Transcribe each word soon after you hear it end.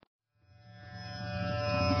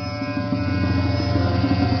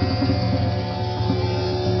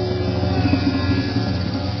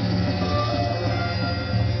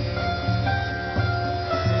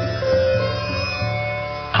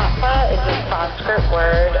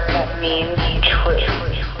means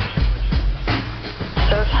truth.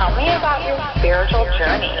 So tell me about your spiritual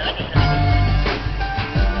journey.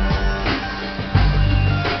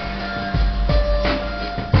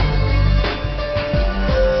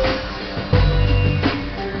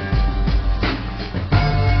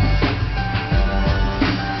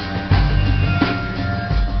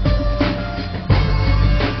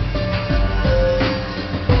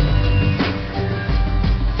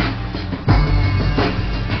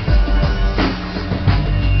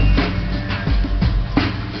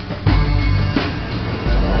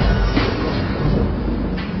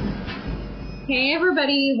 Hey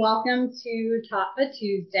everybody, welcome to Tattva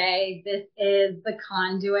Tuesday. This is The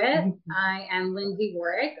Conduit. I am Lindsay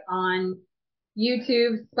Warwick on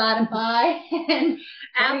YouTube, Spotify, and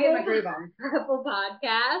Apple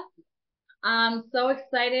Podcasts. I'm so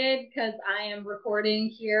excited because I am recording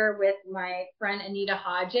here with my friend Anita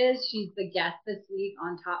Hodges. She's the guest this week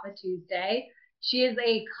on Tattva Tuesday. She is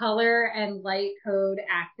a color and light code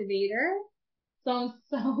activator. So I'm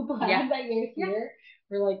so glad that you're here.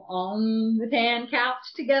 We're like on the tan couch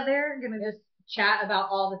together. We're going to just chat about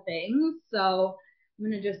all the things. So I'm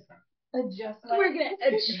going to just adjust. We're going to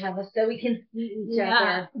adjust so we can see each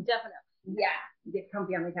other. Definitely. Yeah. Get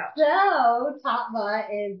comfy on the couch. So Tattva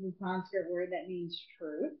is the Sanskrit word that means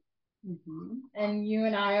truth. Mm-hmm. And you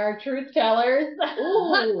and I are truth tellers.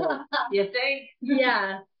 Ooh, you think?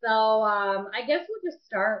 Yeah. So I guess we'll just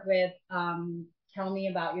start with tell me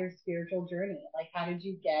about your spiritual journey. Like, how did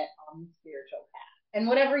you get on the spiritual path? And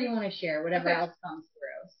whatever you want to share, whatever else comes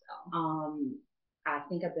through. So, I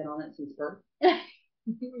think I've been on it since birth.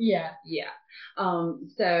 Yeah.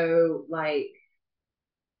 So like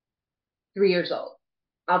 3 years old.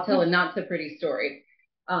 I'll tell a not so pretty story.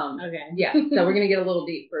 Okay. Yeah. So we're going to get a little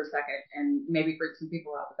deep for a second and maybe freak some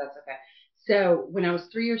people out, but that's okay. So when I was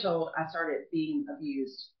 3 years old, I started being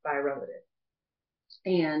abused by a relative.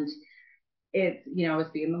 And it's, I was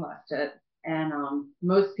being molested. And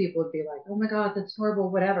most people would be like, oh my God, that's horrible,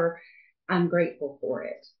 whatever. I'm grateful for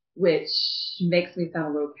it, which makes me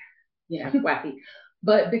sound a little, wacky.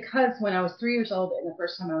 But because when I was 3 years old and the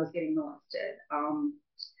first time I was getting molested,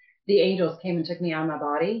 the angels came and took me out of my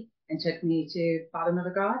body and took me to Father,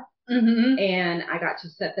 Mother, God. Mm-hmm. And I got to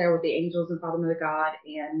sit there with the angels and Father, Mother, God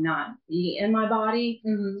and not be in my body.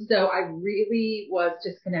 Mm-hmm. So I really was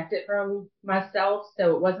disconnected from myself.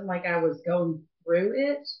 So it wasn't like I was going through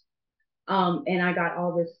it. And I got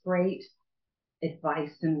all this great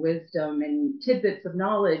advice and wisdom and tidbits of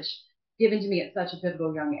knowledge given to me at such a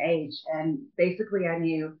pivotal young age. And basically I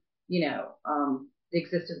knew, the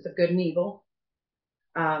existence of good and evil.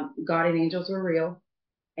 God and angels were real,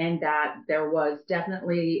 and that there was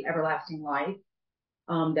definitely everlasting life,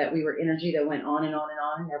 that we were energy that went on and on and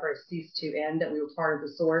on and never ceased to end, that we were part of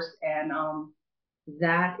the source. And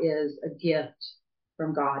that is a gift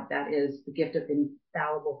from God. That is the gift of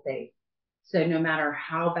infallible faith. So no matter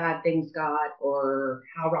how bad things got or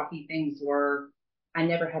how rocky things were, I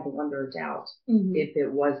never had to wonder or doubt if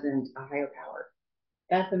it wasn't a higher power.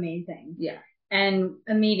 That's amazing. Yeah. And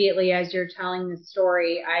immediately as you're telling the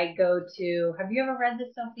story, I go to, have you ever read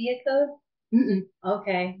the Sophia Code? Mm-mm.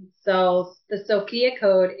 Okay. So the Sophia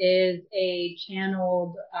Code is a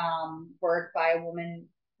channeled work by a woman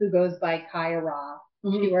who goes by Gaia.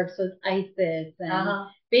 Mm-hmm. She works with Isis and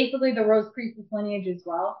basically the Rose Priestess lineage as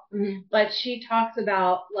well. Mm-hmm. But she talks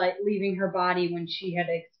about like leaving her body when she had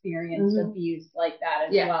experienced abuse like that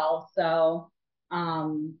as well. So,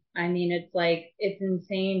 I mean, it's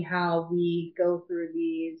insane how we go through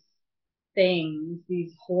these things,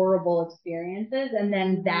 these horrible experiences, and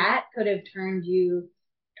then that could have turned you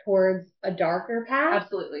towards a darker path.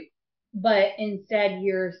 Absolutely. But instead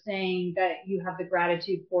you're saying that you have the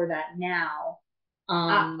gratitude for that now.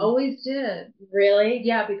 I always did. Really?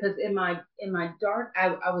 Yeah, because in my dark,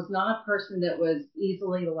 I was not a person that was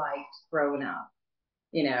easily liked growing up.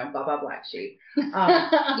 Blah, blah, black sheep.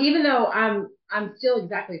 Even though I'm still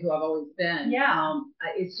exactly who I've always been. Yeah.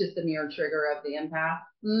 It's just a mere trigger of the empath.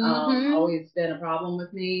 Mm-hmm. Always been a problem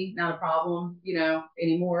with me. Not a problem,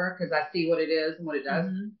 anymore because I see what it is and what it does.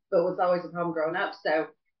 Mm-hmm. But it was always a problem growing up. So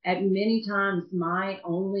at many times, my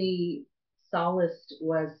only solace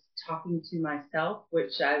was talking to myself,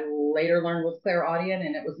 which I later learned was clairaudient,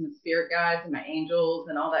 and it was my spirit guides and my angels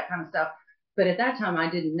and all that kind of stuff. But at that time,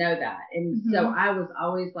 I didn't know that. And so I was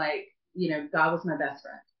always like, God was my best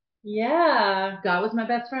friend. Yeah. God was my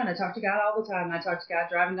best friend. I talked to God all the time. I talked to God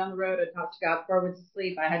driving down the road. I talked to God before I went to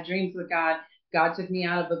sleep. I had dreams with God. God took me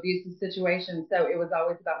out of abusive situations. So it was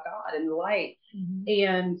always about God and the light. Mm-hmm.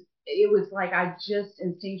 And it was like I just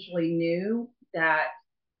instinctually knew that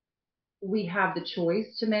we have the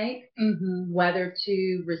choice to make, Mm-hmm. whether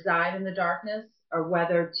to reside in the darkness or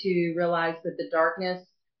whether to realize that the darkness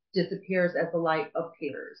disappears as the light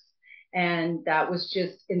appears. And that was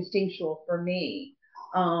just instinctual for me.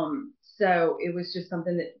 So it was just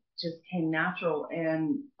something that just came natural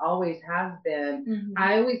and always has been. Mm-hmm.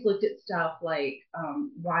 I always looked at stuff like,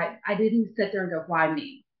 why, I didn't sit there and go, why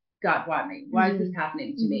me? God, why me? Why is this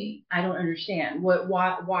happening to me? I don't understand.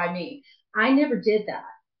 Why me? I never did that.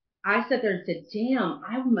 I sat there and said, damn,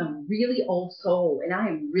 I'm a really old soul and I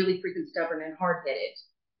am really freaking stubborn and hard-headed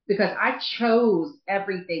because I chose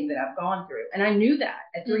everything that I've gone through. And I knew that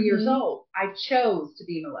at 3 years old. I chose to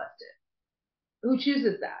be molested. Who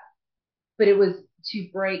chooses that? But it was to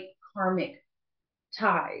break karmic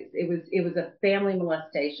ties. It was a family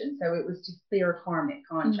molestation. So it was to clear a karmic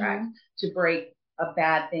contract, to break a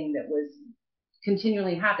bad thing that was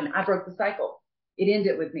continually happening. I broke the cycle. It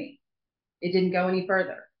ended with me. It didn't go any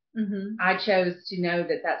further. I chose to know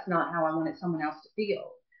that that's not how I wanted someone else to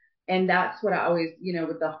feel. And that's what I always,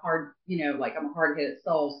 with the hard, like I'm a hard-headed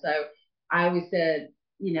soul. So I always said,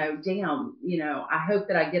 damn, I hope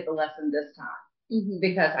that I get the lesson this time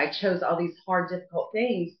because I chose all these hard, difficult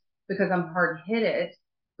things because I'm hard-headed.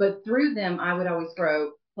 But through them, I would always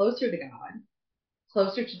grow closer to God,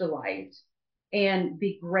 closer to the light, and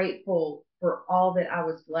be grateful for all that I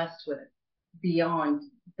was blessed with beyond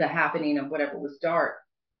the happening of whatever was dark.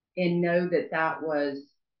 And know that that was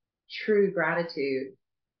true gratitude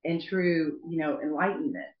and true,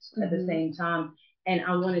 enlightenment at the same time. And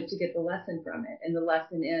I wanted to get the lesson from it. And the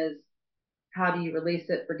lesson is, how do you release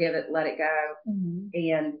it, forgive it, let it go,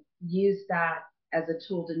 and use that as a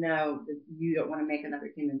tool to know that you don't want to make another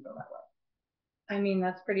human feel that way. I mean,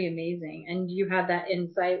 that's pretty amazing. And you had that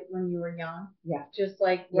insight when you were young? Yeah. Just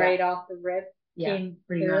like right off the rip? Yeah,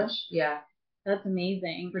 pretty much. Yeah. That's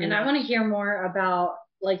amazing. Pretty and much. I want to hear more about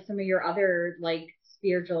like some of your other like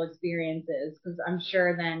spiritual experiences, because I'm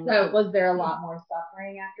sure then was there a lot more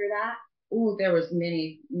suffering after that? Oh, there was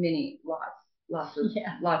many, lots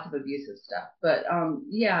of abusive stuff. But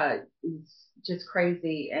it's just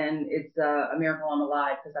crazy, and it's a miracle I'm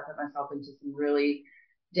alive because I put myself into some really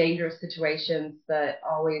dangerous situations, but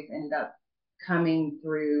always ended up coming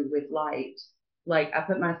through with light. Like I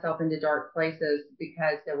put myself into dark places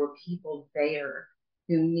because there were people there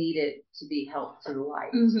who needed to be helped to the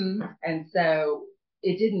light. And so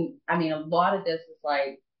it didn't, a lot of this is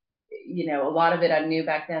like, a lot of it I knew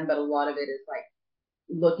back then, but a lot of it is like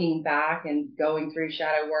looking back and going through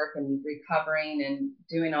shadow work and recovering and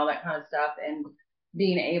doing all that kind of stuff and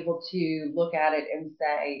being able to look at it and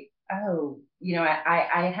say, oh,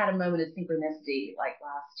 I had a moment of synchronicity like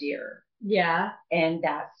last year. Yeah. And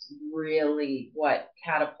that's really what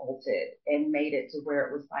catapulted and made it to where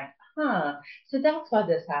it was like, so that's why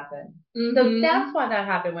this happened. So that's why that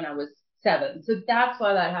happened when I was 7. So that's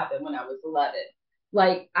why that happened when I was 11.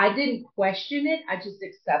 Like I didn't question it. I just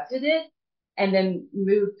accepted it and then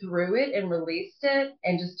moved through it and released it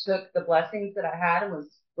and just took the blessings that I had and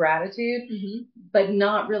was gratitude, but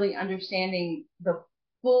not really understanding the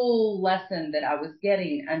full lesson that I was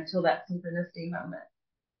getting until that synchronicity moment.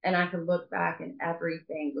 And I could look back and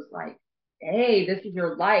everything was like, hey, this is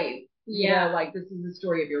your life. Like this is the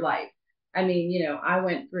story of your life. I moved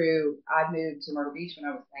to Myrtle Beach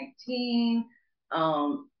when I was 19.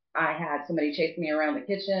 I had somebody chase me around the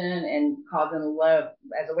kitchen and causing love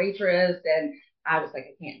as a waitress. And I was like,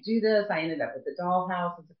 I can't do this. I ended up at the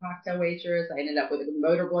dollhouse as a cocktail waitress. I ended up with a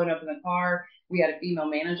motor blown up in the car. We had a female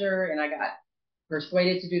manager and I got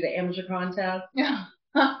persuaded to do the amateur contest,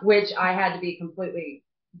 which I had to be completely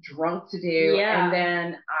drunk to do. And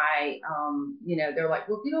then they're like,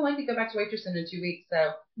 well, if you don't like it, go back to waitressing in 2 weeks.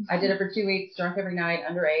 So I did it for 2 weeks, drunk every night,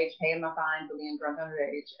 underage, paying my fine for being drunk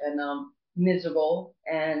underage and miserable.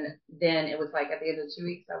 And then it was like at the end of 2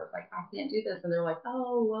 weeks, I was like, I can't do this. And they're like,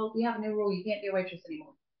 oh, well, we have a new rule. You can't be a waitress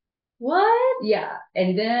anymore. What? Yeah.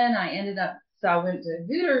 And then I went to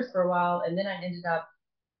Hooters for a while, and then I ended up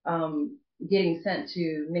getting sent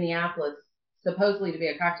to Minneapolis supposedly to be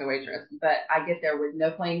a cocktail waitress, but I get there with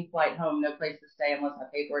no plane flight home, no place to stay unless I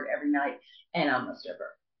pay for it every night, and I'm a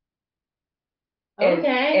stripper.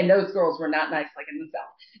 Okay. And those girls were not nice like in the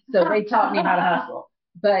South. So they taught me how to hustle.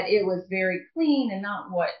 But it was very clean and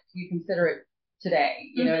not what you consider it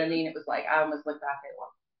today. You know what I mean? It was like, I almost look back at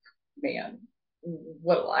like, man,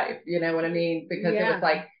 what a life. You know what I mean? Because it was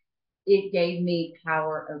like, it gave me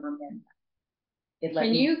power over men.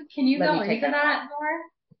 Can you go into that more?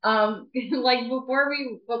 Like before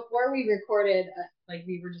we recorded, like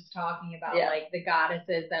we were just talking about like the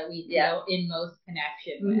goddesses that we feel in most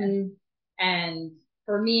connection with. And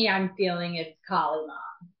for me, I'm feeling it's Kali Ma.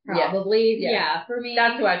 probably. Yes. Yeah, for me.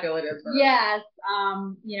 That's who I feel it is for. Yes.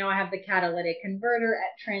 I have the catalytic converter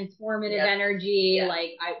at transformative energy. Yes.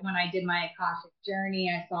 Like when I did my Akashic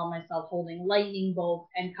journey, I saw myself holding lightning bolts,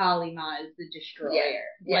 and Kali Ma is the destroyer. Yes.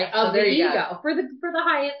 Like of the ego for the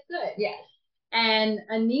highest good. Yes. And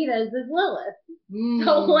Anita's is Lilith.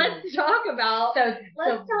 So let's talk about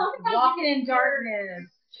walking in darkness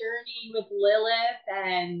journey with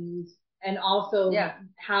Lilith and also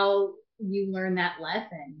how you learn that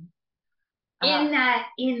lesson in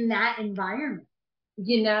that environment.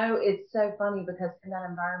 It's so funny because in that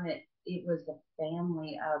environment it was a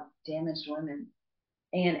family of damaged women,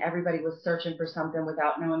 and everybody was searching for something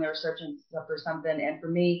without knowing they were searching for something. And for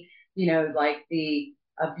me, like the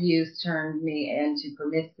abuse turned me into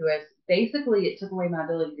promiscuous. Basically, it took away my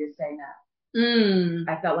ability to say no.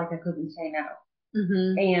 I felt like I couldn't say no.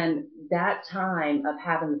 Mm-hmm. And that time of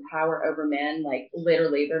having the power over men, like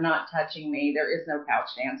literally, they're not touching me. There is no couch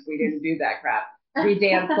dance. We didn't do that crap. We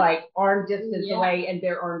danced like arm distance away and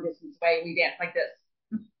their arm distance away. We danced like this.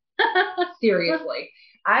 Seriously.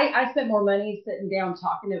 I spent more money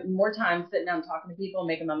more time sitting down talking to people and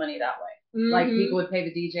making my money that way. Mm-hmm. Like people would pay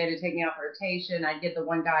the DJ to take me out for rotation. I'd get the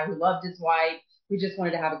one guy who loved his wife, who just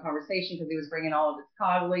wanted to have a conversation because he was bringing all of his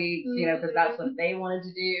colleagues, because that's what they wanted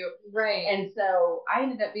to do. Right. And so I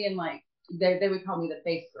ended up being like, they would call me the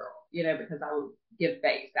face girl, because I would give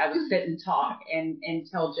face. I would sit and talk and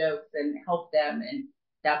tell jokes and help them. And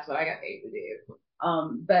that's what I got paid to do.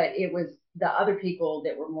 But it was the other people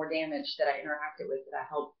that were more damaged that I interacted with that I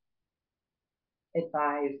helped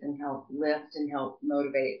advise and help lift and help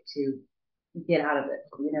motivate to get out of it.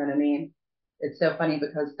 You know what I mean? It's so funny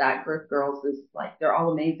because that group of girls is like, they're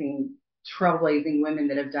all amazing, trailblazing women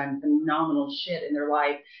that have done phenomenal shit in their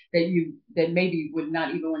life that maybe would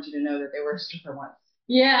not even want you to know that they were a stripper once.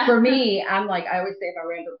 Yeah. For me, I'm like, I always say if I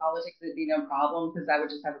ran for politics, it'd be no problem because I would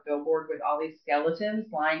just have a billboard with all these skeletons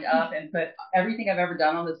lined up and put everything I've ever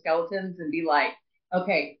done on the skeletons and be like,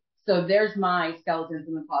 okay, so there's my skeletons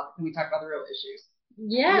in the closet. Can we talk about the real issues?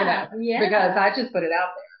 Yeah. Because I just put it out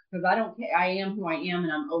there because I don't care. I am who I am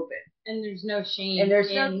and I'm open. And there's no shame. And there's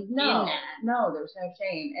in that. No, there's no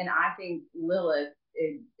shame. And I think Lilith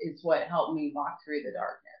is what helped me walk through the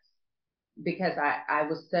darkness. Because I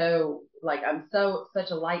was so like I'm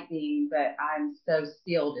such a light being, but I'm so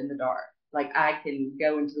sealed in the dark. Like I can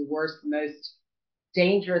go into the worst, most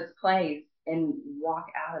dangerous place and walk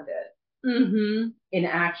out of it, and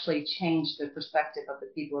actually change the perspective of the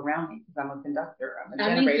people around me. Because I'm a conductor, I'm a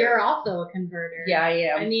generator. I think you're also a converter. Yeah, I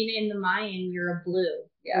am. I mean, in the Mayan, you're a blue,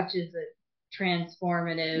 which is a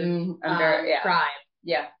transformative tribe.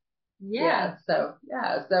 Yeah. So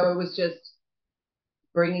it was just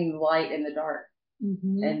bringing light in the dark.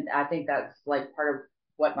 Mm-hmm. And I think that's like part of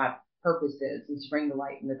what my purpose is to bring the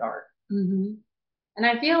light in the dark. Mm-hmm. And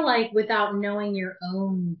I feel like without knowing your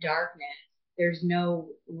own darkness, there's no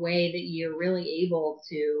way that you're really able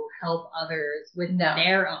to help others with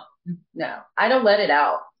their own. No, I don't let it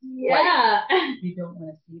out. Yeah. Like, you don't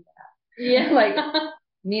want to see that. Yeah. Like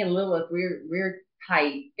me and Lilith, we're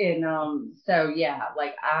tight. And,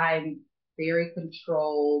 like I'm very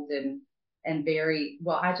controlled and very,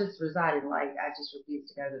 I just reside in light. I just refuse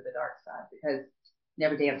to go to the dark side because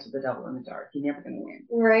never dance with the devil in the dark. You're never going to win.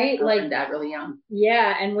 Right. I learned that really young.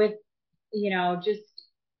 Yeah. And with, just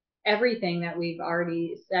everything that we've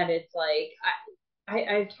already said, it's like,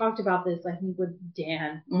 I've talked about this, I think, with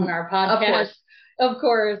Dan on our podcast. Of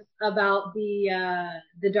course, about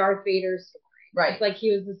the Darth Vader story. Right. It's like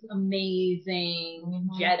he was this amazing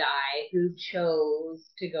Jedi who chose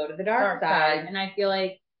to go to the dark side. And I feel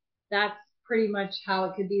like that's pretty much how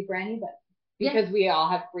it could be for anybody because we all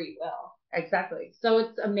have free will. Exactly. So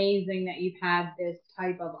it's amazing that you've had this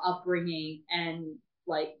type of upbringing and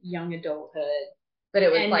like young adulthood. But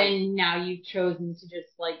it was and then now you've chosen to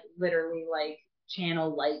just like literally like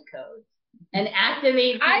channel light codes and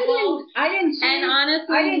activate people. I didn't choose. And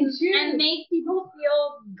honestly, I didn't choose. And make people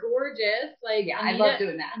feel gorgeous. Like I love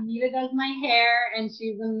doing that. Anita does my hair and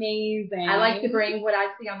she's amazing. I like to bring what I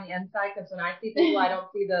see on the inside because when I see people, I don't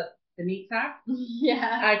see the meat sack.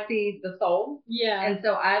 Yeah. I see the soul. Yeah. And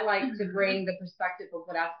so I like to bring the perspective of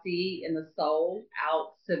what I see in the soul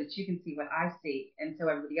out so that you can see what I see and so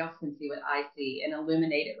everybody else can see what I see and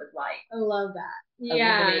illuminate it with light. I love that.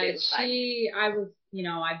 Yeah.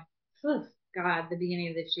 The beginning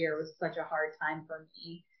of this year was such a hard time for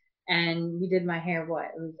me. And we did my hair, it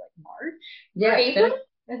was like March? Yeah. April?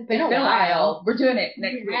 It's been a while. We're doing it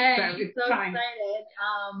next week. So excited.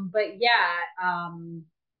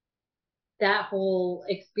 that whole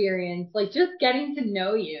experience, like just getting to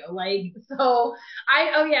know you. Like, so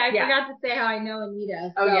I forgot to say how I know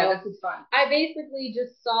Anita. So this is fun. I basically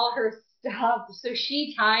just saw her stuff. So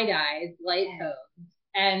she tie-dyes light codes.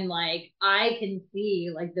 And like, I can see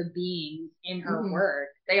like the beings in her work.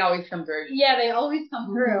 They always come through. Yeah, they always come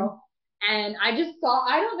through. And I just saw,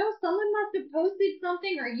 I don't know, someone must have posted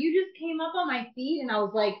something or you just came up on my feed and I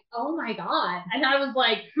was like, oh my God. And I was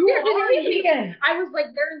like, who are you? I was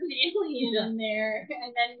like, there's an alien in there.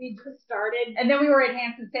 And then we just started. And then we were at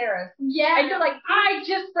Hanson Sarah's. Yeah. And you're like, I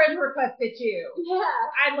just friend requested you. Yeah.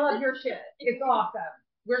 I love your shit. It's awesome.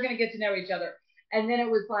 We're going to get to know each other. And then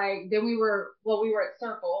it was like, then we were at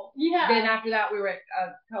Circle. Yeah. Then after that, we were at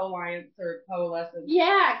Coalliance or Coalescence.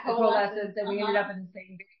 Yeah, Coalescence. And we ended up in the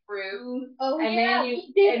same big group. Oh, and yeah.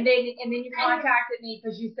 Then you contacted me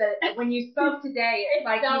because you said, when you spoke today,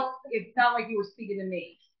 it felt like you were speaking to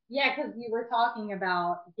me. Yeah, because we were talking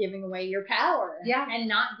about giving away your power. Yeah. And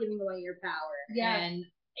not giving away your power. Yeah. And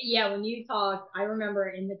yeah, when you talked, I remember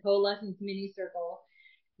in the Coalescence mini circle,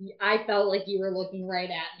 I felt like you were looking right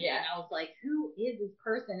at me. And I was like, who is this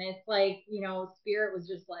person? It's like, you know, Spirit was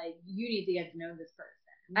just like, you need to get to know this person.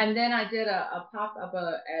 And then I did a pop-up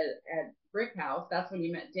at Brick House. That's when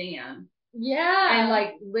you met Dan. Yeah. And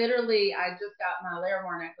like literally I just got my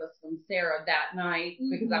Larimar necklace from Sarah that night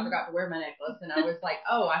because I forgot to wear my necklace. And I was like,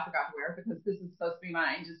 oh, I forgot to wear it because this is supposed to be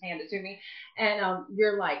mine. Just hand it to me. And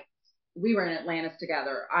you're like, we were in Atlantis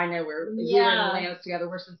together. I know you were in Atlantis together.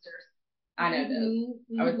 We're sisters. I know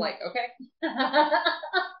this. I was like, okay.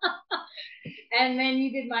 And then you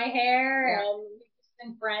did my hair, and we've just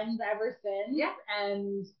been friends ever since. Yeah.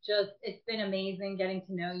 And just, it's been amazing getting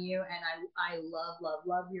to know you. And I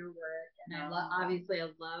love your work. And obviously I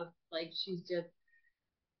love, like, she's just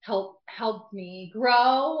helped me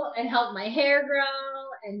grow and helped my hair grow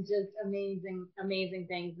and just amazing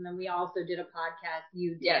things. And then we also did a podcast,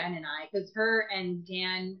 Dan and I, because her and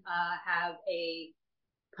Dan have a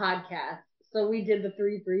podcast. So we did the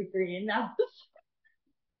 333, and that was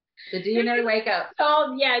the DNA wake up.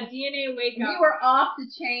 Oh yeah, DNA wake up. We were off the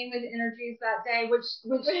chain with energies that day. Which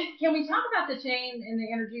can we talk about the chain and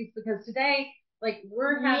the energies? Because today, like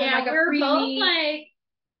we're having like a we're both preemie. Like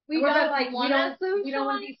we don't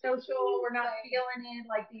want to be social. We're not feeling it.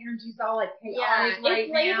 Like the energy's all like chaotic right now.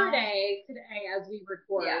 It's Labor Day today as we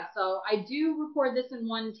record. Yeah. So I do record this in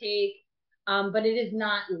one take. But it is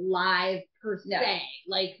not live per se. No.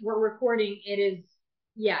 Like we're recording,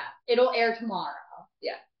 it'll air tomorrow.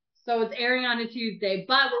 Yeah. So it's airing on a Tuesday,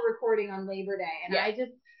 but we're recording on Labor Day. And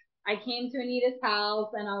I came to Anita's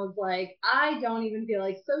house and I was like, I don't even feel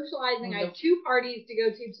like socializing. I have 2 parties to go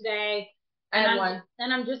to today. And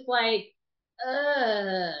I'm just like,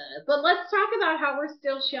 but let's talk about how we're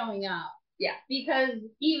still showing up. Yeah. Because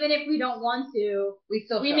even if we don't want to,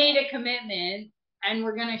 we made a commitment. And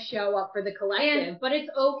we're going to show up for the collective. But it's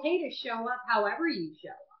okay to show up however you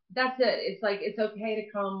show up. That's it. It's like, it's okay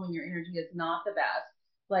to come when your energy is not the best.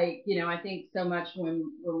 Like, you know, I think so much when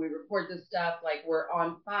we record this stuff, like we're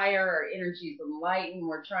on fire, our energy's enlightened,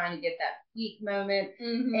 we're trying to get that peak moment.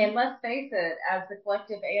 And let's face it, as the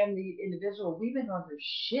collective and the individual, we've been going through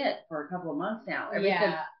shit for a couple of months now. Ever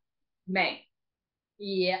since May.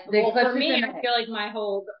 Yeah. Well, for me, I feel like my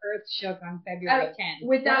whole earth shook on February 10th.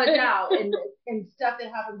 Without a doubt. And stuff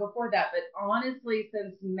that happened before that. But honestly,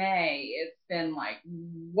 since May, it's been like,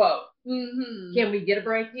 whoa. Can we get a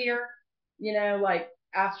break here? You know, like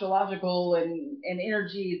astrological and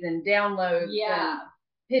energies and downloads and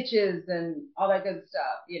pitches and all that good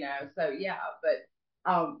stuff, you know. So, yeah.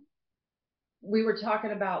 But we were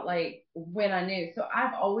talking about like when I knew. So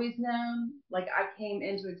I've always known, like I came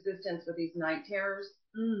into existence with these night terrors.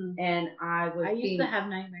 And I used to have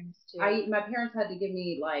nightmares too. My parents had to give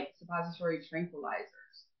me like suppository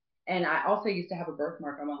tranquilizers. And I also used to have a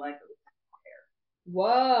birthmark on my leg that was hair.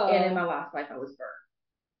 Whoa. And in my last life I was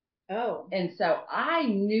burned. Oh. And so I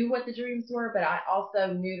knew what the dreams were, but I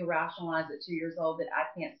also knew to rationalize at 2 years old that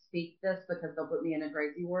I can't speak this because they'll put me in a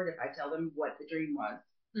crazy ward if I tell them what the dream was.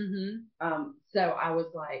 So I was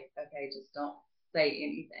like, okay, just don't say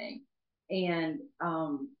anything. And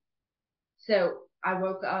so I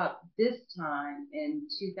woke up this time in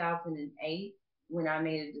 2008 when I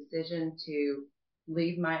made a decision to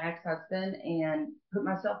leave my ex-husband and put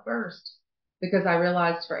myself first, because I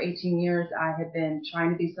realized for 18 years I had been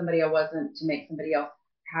trying to be somebody I wasn't to make somebody else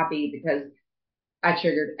happy, because I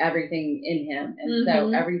triggered everything in him. And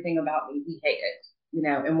so everything about me he hated, you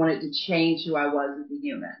know, and wanted to change who I was as a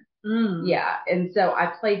human. Yeah. And so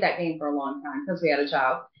I played that game for a long time because we had a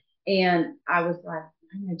child. And I was like,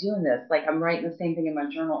 why am I doing this? Like, I'm writing the same thing in my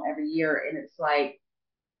journal every year. And it's like,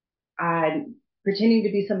 pretending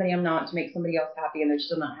to be somebody I'm not to make somebody else happy and they're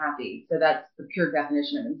still not happy. So that's the pure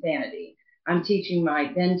definition of insanity. I'm teaching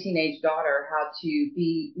my then teenage daughter how to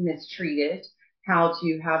be mistreated, how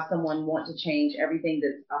to have someone want to change everything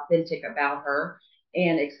that's authentic about her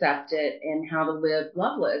and accept it, and how to live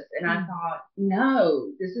loveless. And I thought, no,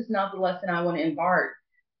 this is not the lesson I want to impart.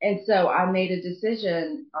 And so I made a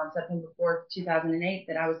decision on September 4th, 2008,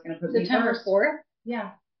 that I was going to put September 4th?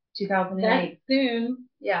 Yeah, 2008. That's soon.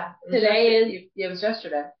 Yeah. It was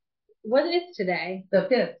yesterday. What is today? The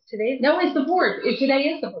 5th. No, it's the 4th. Today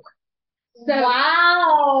is the 4th. So,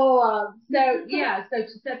 wow. So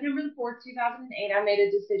September the 4th, 2008, I made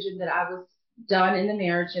a decision that I was done in the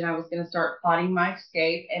marriage and I was going to start plotting my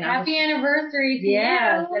escape. And Happy anniversary to you.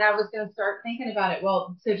 And I was going to start thinking about it.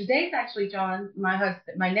 Well, so today's actually John, my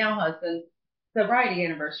husband, my now husband's sobriety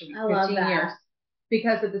anniversary, 15 years.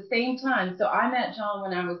 Because at the same time, so I met John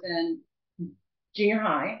when I was in junior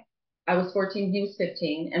high. I was 14, he was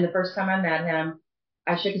 15. And the first time I met him,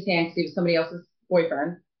 I shook his hand because he was somebody else's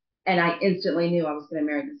boyfriend. And I instantly knew I was going to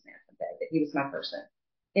marry this man someday, that he was my person.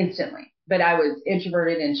 Instantly. But I was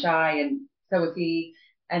introverted and shy, and so was he.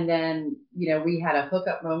 And then, we had a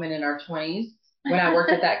hookup moment in our 20s when I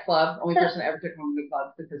worked at that club. Only person I ever took home to the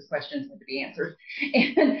club because questions had to be answered.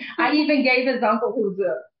 And I even gave his uncle, who was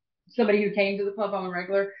somebody who came to the club on a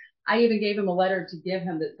regular, I even gave him a letter to give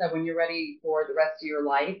him that said, when you're ready for the rest of your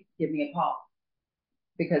life, give me a call.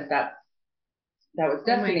 Because that was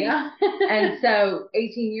destiny. And so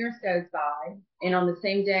 18 years goes by, and on the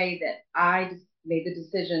same day that I just made the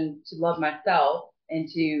decision to love myself and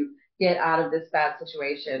to get out of this bad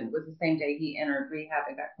situation was the same day he entered rehab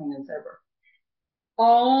and got clean and sober.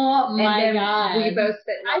 Oh my God. We both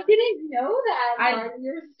spent. I didn't know that part of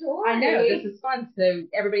your story. I know, this is fun. So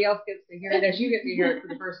everybody else gets to hear it as you get to hear it for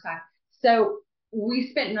the first time. So we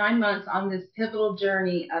spent 9 months on this pivotal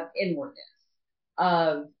journey of inwardness,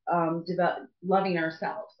 of loving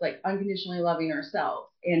ourselves, like unconditionally loving ourselves.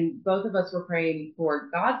 And both of us were praying for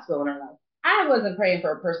God's will in our life. I wasn't praying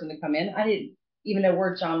for a person to come in. I didn't even know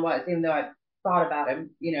where John was, even though I thought about him,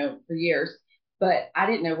 for years. But I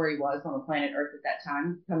didn't know where he was on the planet Earth at that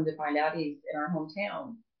time. Come to find out, he's in our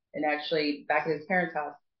hometown and actually back at his parents'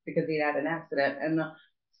 house because he had an accident. And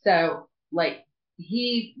so,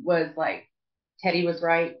 he was like, Teddy was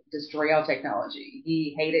right. Destroy all technology.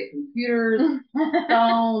 He hated computers,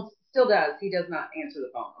 phones, still does. He does not answer the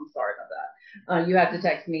phone. I'm sorry about that. You have to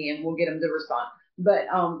text me and we'll get him to respond. But,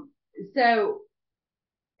 so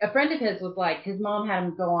a friend of his was like, his mom had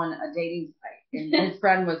him go on a dating site, and his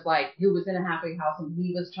friend was like, who was in a halfway house, and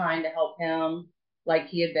he was trying to help him like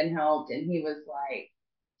he had been helped. And he was like,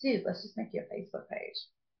 dude, let's just make you a Facebook page.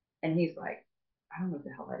 And he's like, I don't know what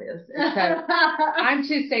the hell that is. And so I'm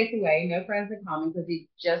 2 states away, no friends in common, because he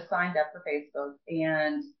just signed up for Facebook.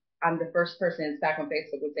 And I'm the first person that's back on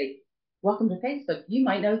Facebook would say, welcome to Facebook. You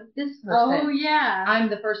might know this person. Oh, yeah. I'm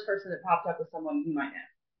the first person that popped up with someone you might know.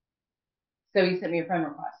 So he sent me a friend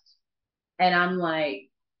request. And I'm like,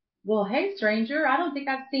 well, hey, stranger, I don't think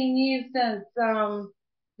I've seen you since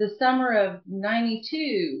the summer of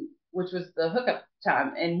 92, which was the hookup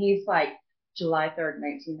time. And he's like, July 3rd,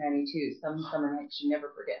 1992, some summer nights you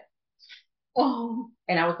never forget. Oh.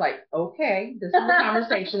 And I was like, okay, this is a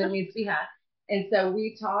conversation that needs to be had. And so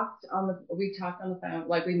we talked on the phone,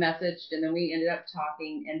 like we messaged, and then we ended up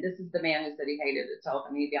talking. And this is the man who said he hated the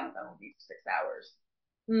telephone. He'd be on the phone with me for 6 hours.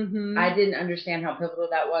 Mm-hmm. I didn't understand how pivotal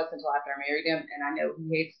that was until after I married him. And I know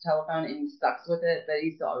he hates the telephone and he sucks with it, but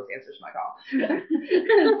he still always answers my call.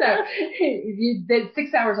 So the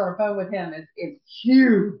 6 hours on the phone with him is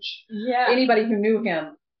huge. Yeah. Anybody who knew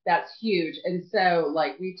him, that's huge. And so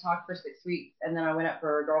we talked for 6 weeks, and then I went up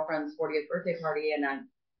for a girlfriend's 40th birthday party, and I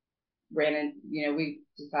ran in, we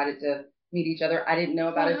decided to meet each other. I didn't know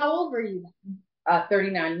about it. How old were you then?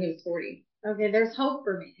 39. He was 40. Okay, there's hope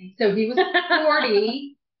for me. So he was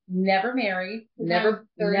 40, never married, never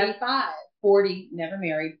 35, 40, never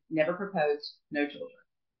married, never proposed, no children.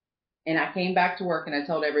 And I came back to work and I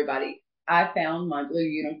told everybody, I found my blue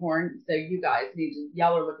unicorn. So you guys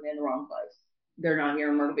y'all are looking in the wrong place. They're not here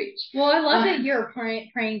in Myrtle Beach. Well, I love that you're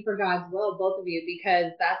praying for God's will, both of you,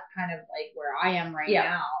 because that's kind of like where I am right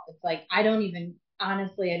now. It's like,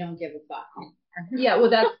 honestly, I don't give a fuck anymore. Yeah, well,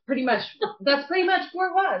 that's pretty much where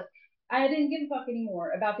it was. I didn't give a fuck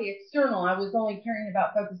anymore about the external. I was only caring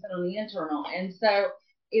about focusing on the internal. And so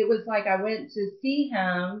it was like I went to see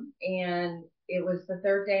him, and it was the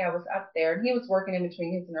 3rd day I was up there, and he was working in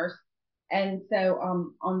between his nurse. And so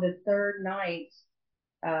on the 3rd night,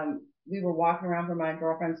 we were walking around for my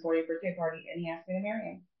girlfriend's 40th birthday party, and he asked me to marry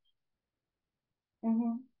him.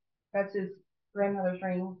 Mm-hmm. That's his grandmother's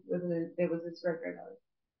ring. It was his great-grandmother.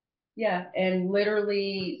 Yeah. And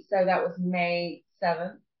literally, so that was May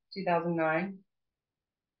 7th, 2009.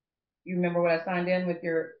 You remember what I signed in with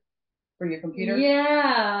for your computer?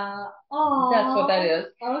 Yeah. Oh. That's what that is.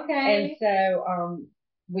 Okay. And so,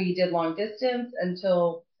 we did long distance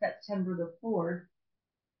until September the 4th,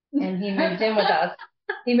 and he moved in with us.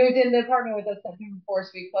 He moved into the apartment with us September 4th.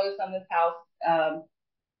 So we closed on this house,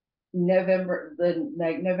 November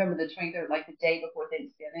the 23rd, like the day before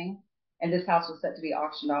Thanksgiving. And this house was set to be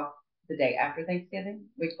auctioned off the day after Thanksgiving.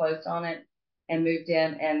 We closed on it and moved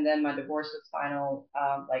in. And then my divorce was final,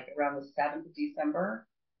 like around the 7th of December.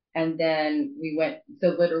 And then we went,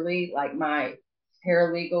 so literally like my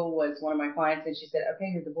paralegal was one of my clients, and she said,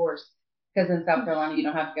 okay, you're divorced. Because in South Carolina, you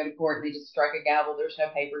don't have to go to court. They just strike a gavel. There's no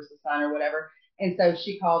papers to sign or whatever. And so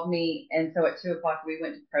she called me. And so at 2:00, we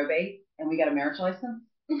went to probate and we got a marriage license.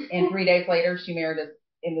 And 3 days later, she married us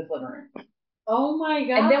in this living room. Oh my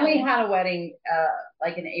God. And then we had a wedding,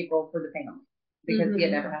 like in April for the family, because he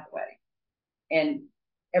had never had a wedding. And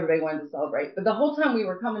everybody wanted to celebrate. But the whole time we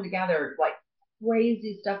were coming together, like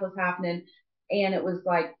crazy stuff was happening. And it was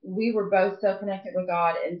like, we were both so connected with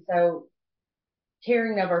God and so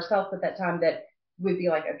caring of ourselves at that time that we'd be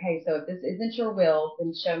like, okay, so if this isn't your will,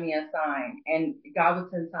 then show me a sign. And God would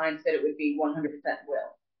send signs that it would be 100%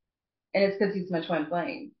 will. And it's because he's my twin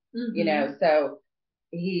flame, you know, so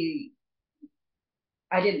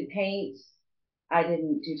I didn't paint. I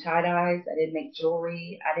didn't do tie-dyes. I didn't make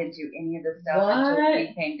jewelry. I didn't do any of this stuff until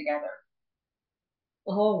we came together.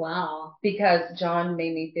 Oh, wow. Because John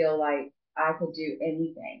made me feel like I could do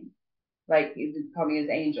anything. Like, he would call me his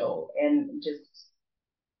angel, and just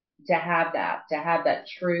to have that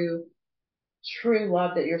true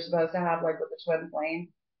love that you're supposed to have, like with the twin flame.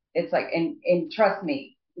 It's like, and trust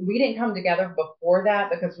me, we didn't come together before that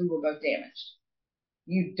because we were both damaged.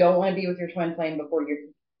 You don't want to be with your twin flame before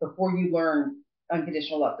you learn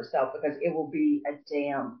unconditional love for self, because it will be a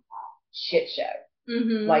damn shit show.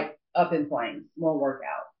 Like up in flames, won't work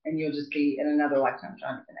out, and you'll just be in another lifetime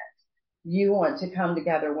trying to connect. You want to come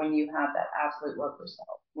together when you have that absolute love for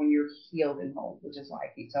self, when you're healed and whole, which is why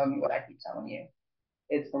I keep telling you what I keep telling you.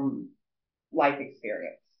 It's from life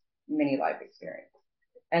experience, many life experience.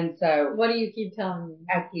 And so, what do you keep telling me?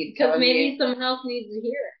 I keep telling you. Because maybe some else needs to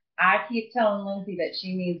hear it. I keep telling Lindsay that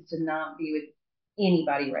she needs to not be with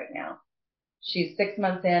anybody right now. She's 6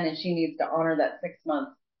 months in, and she needs to honor that 6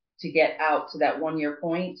 months to get out to that 1 year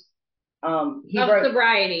point.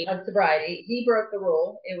 Sobriety. Of sobriety. He broke the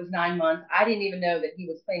rule. It was 9 months. I didn't even know that he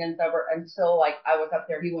was clean and sober until like I was up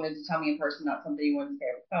there. He wanted to tell me in person, not something he wanted to say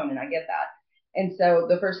over the phone, and I get that. And so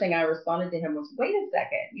the first thing I responded to him was, wait a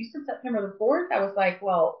second, you said September the 4th? I was like,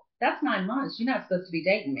 well, that's 9 months. You're not supposed to be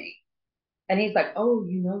dating me. And he's like, oh,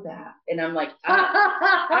 you know that. And I'm like,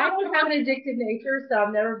 I don't have an addictive nature, so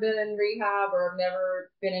I've never been in rehab or I've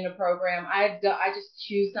never been in a program. I just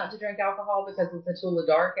choose not to drink alcohol because it's a tool of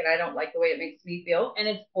dark, and I don't like the way it makes me feel. And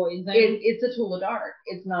it's poison. It's a tool of dark.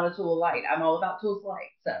 It's not a tool of light. I'm all about tools of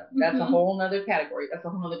light. So that's a whole nother category. That's a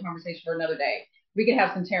whole other conversation for another day. We could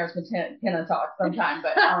have some Terrence McKenna talk sometime,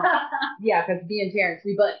 but yeah, because me and Terrence,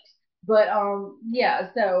 we buddies. But yeah,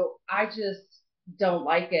 so I just don't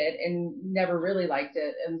like it and never really liked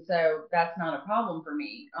it, and so that's not a problem for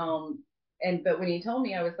me. But when he told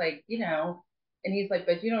me, I was like, you know, and he's like,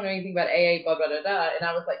 but you don't know anything about AA, blah blah blah blah. And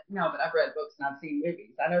I was like, no, but I've read books and I've seen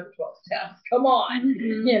movies. I know the 12 steps. Come on,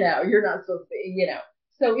 you know, you're not supposed to, you know.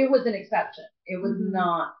 So it was an exception. It was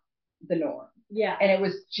not the norm. Yeah, and it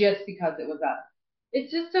was just because it was us.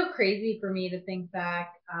 It's just so crazy for me to think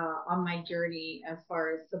back on my journey as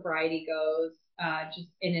far as sobriety goes, just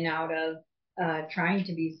in and out of trying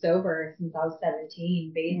to be sober since I was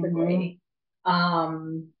 17, basically.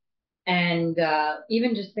 And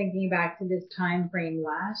even just thinking back to this time frame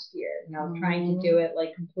last year, you know, trying to do it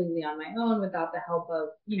like completely on my own without the help of,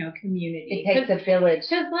 you know, community. It takes a village.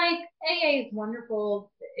 Because like AA is wonderful,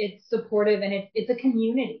 it's supportive, and it's a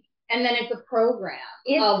community. And then it's a program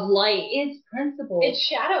of light. It's principles. It's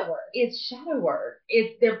shadow work.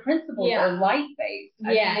 It's their principles are light based.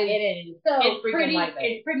 Yeah, it is. So it's freaking light based.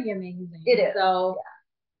 It's pretty amazing. It is. So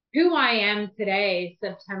who I am today,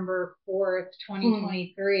 September 4th,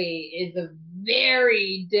 2023, is a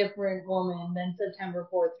very different woman than September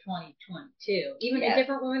 4th, 2022. Even a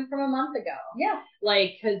different woman from a month ago. Yeah.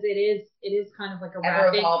 Like, because it is kind of like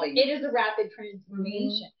it is a rapid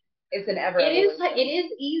transformation. It's an ever. It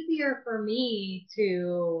is easier for me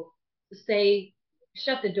to say,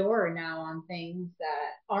 shut the door now on things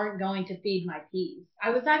that aren't going to feed my peace.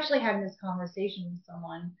 I was actually having this conversation with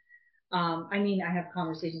someone. I mean, I have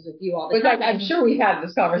conversations with you all the time. I'm sure we've had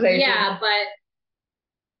this conversation. Yeah, but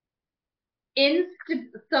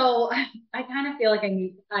So I kind of feel like I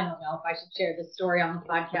don't know if I should share this story on the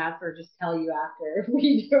podcast or just tell you after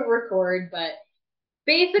we do record, but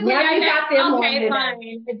basically Now you got them okay, on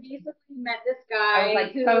fine. I basically met this guy I was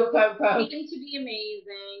like, who poke. seemed to be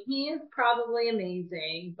amazing. He is probably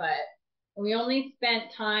amazing, but we only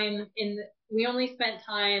spent time in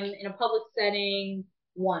a public setting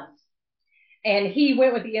once. And he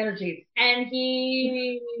went with the energies. And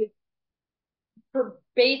he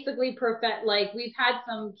basically like we've had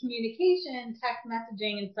some communication, text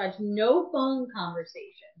messaging and such, no phone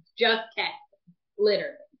conversations, just text,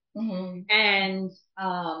 literally. Mm-hmm. And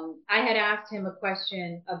I had asked him a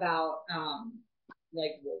question about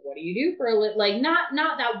like, well, what do you do for a living? Like, not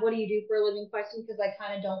that what do you do for a living question, because I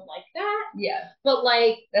kind of don't like that. Yeah. But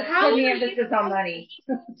like, that's heavy emphasis on money.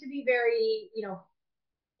 To be very,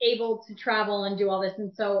 able to travel and do all this.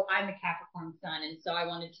 And so I'm a Capricorn sun, and so I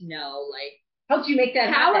wanted to know, like, how did you make that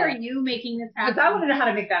happen? How are you making this happen? Because I want to know how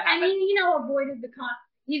to make that happen. And he,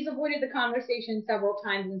 he's avoided the conversation several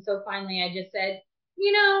times, and so finally I just said,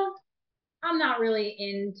 I'm not really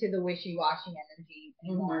into the wishy-washy energy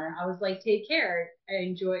anymore. Mm-hmm. I was like, take care. I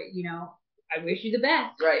enjoy, I wish you the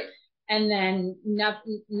best. Right. And then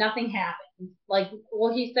nothing happened. Like,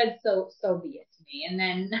 well, he said, so be it to me. And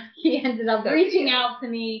then he ended up reaching out to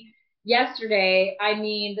me yesterday. I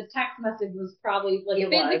mean, the text message was probably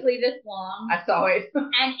physically this long. I saw it.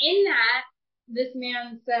 And in that, this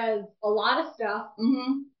man says a lot of stuff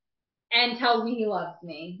and tells me he loves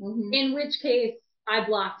me. Mm-hmm. In which case, I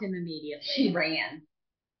blocked him immediately. She ran.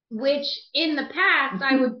 Which, in the past,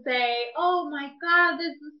 I would say, oh my God,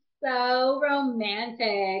 this is so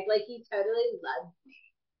romantic. Like, he totally loves me.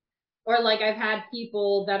 Or like, I've had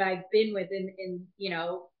people that I've been with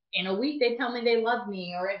in a week, they tell me they love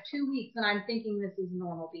me, or in 2 weeks, and I'm thinking this is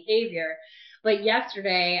normal behavior. But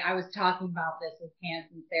yesterday, I was talking about this with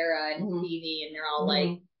Hans and Sarah and Stevie, and they're all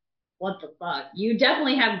like, what the fuck? You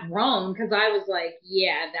definitely have grown, because I was like,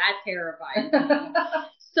 yeah, that terrifies me.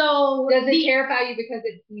 So does it terrify you because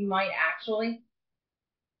he might actually?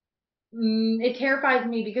 It terrifies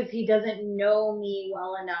me because he doesn't know me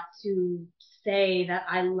well enough to say that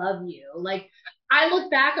I love you. Like, I look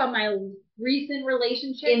back on my recent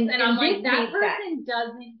relationships and I'm like, that person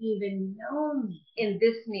doesn't even know me. In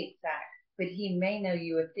this meat sack, but he may know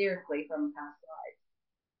you etherically from past lives.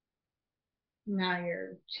 Now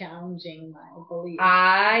you're challenging my belief.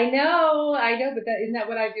 I know, but isn't that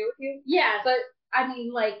what I do with you? Yeah, but I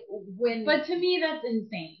mean, like, but to me, that's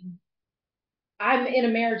insane. I'm in a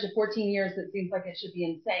marriage of 14 years that seems like it should be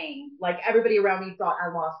insane. Like, everybody around me thought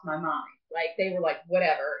I lost my mind. Like, they were like,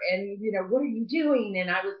 whatever. And, what are you doing? And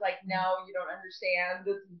I was like, no, you don't understand.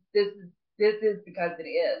 This is because it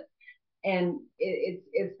is. And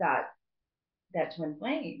it's that twin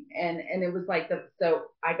flame. And it was like, so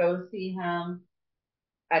I go to see him.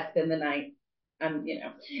 I spend the night.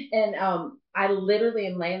 And I literally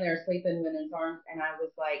am laying there sleeping in his arms, and I was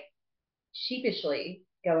like sheepishly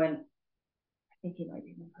going, I think he might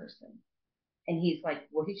be my person. And he's like,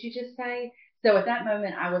 what did you just say? So at that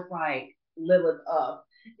moment, I was like, Lilith up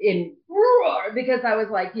in roar, because I was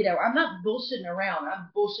like, I'm not bullshitting around.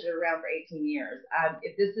 I've bullshitted around for 18 years.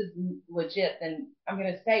 If this is legit, then I'm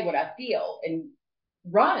going to say what I feel and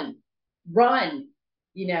run,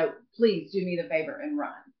 please do me the favor and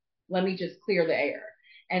run. Let me just clear the air.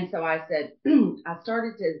 And so I said, I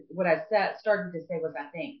started to say was, I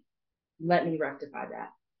think, let me rectify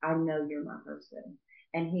that. I know you're my person.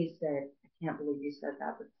 And he said, I can't believe you said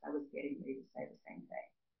that, because I was getting ready to say the same thing.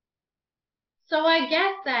 So I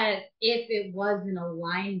guess that if it was in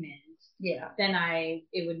alignment, then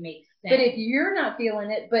it would make sense. But if you're not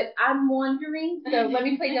feeling it, but I'm wondering, so let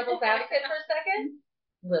me play devil's advocate for a second,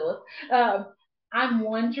 Lilith. I'm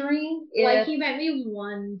wondering if... Like, he met me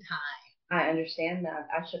one time. I understand that.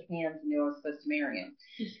 I shook hands and knew I was supposed to marry him.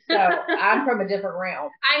 So I'm from a different realm.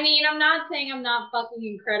 I mean, I'm not saying I'm not fucking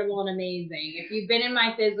incredible and amazing. If you've been in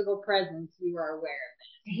my physical presence, you are aware of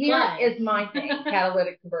it. Here is my thing,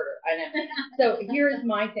 catalytic converter. I know. So here is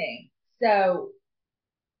my thing. So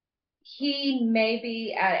he may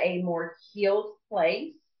be at a more healed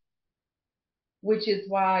place, which is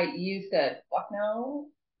why you said, fuck no.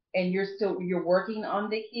 And you're working on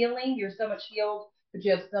the healing. You're so much healed, but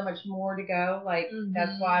you have so much more to go. Like,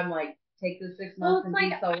 that's why I'm like, take the 6 months and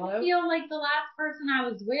be solo. I feel like the last person I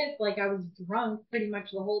was with, like, I was drunk pretty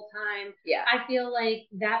much the whole time. Yeah. I feel like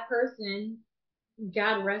that person,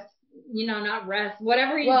 God rest, not rest,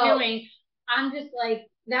 whatever he's doing, I'm just like,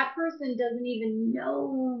 that person doesn't even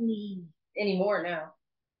know me. Anymore, no.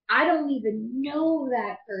 I don't even know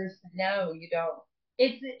that person. No, you don't.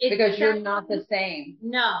 It's because you're not the same.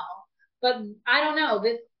 No, but I don't know.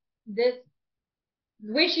 This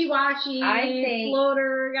wishy-washy, I think,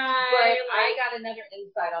 floater guy. But like, I got another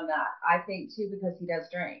insight on that. I think too, because he does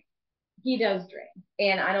drink. He does drink.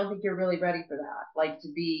 And I don't think you're really ready for that. Like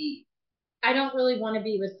to be. I don't really want to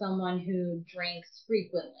be with someone who drinks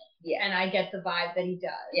frequently. Yeah. And I get the vibe that he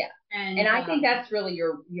does. Yeah. And I think that's really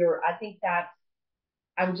I think that's,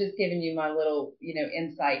 I'm just giving you my little,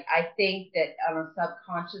 insight. I think that on a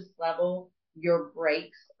subconscious level, your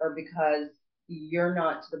breaks are because you're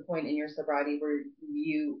not to the point in your sobriety where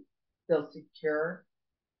you feel secure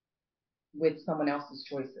with someone else's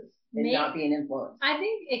choices and not being influenced. I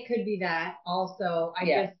think it could be that also.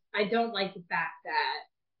 I don't like the fact that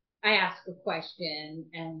I asked a question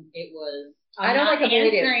and it was, I'm not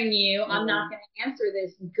answering you. I'm not going to answer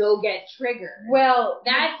this. Go get triggered. Well,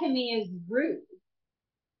 that to me is rude.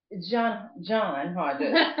 John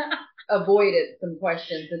Hodges avoided some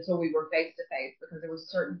questions until we were face to face because there were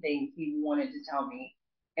certain things he wanted to tell me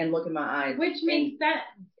and look in my eyes. Which makes sense.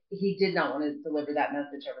 He did not want to deliver that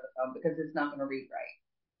message over the phone because it's not going to read right.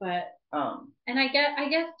 But and I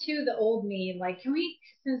guess too, the old me, like, can we,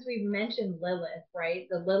 since we've mentioned Lilith, right?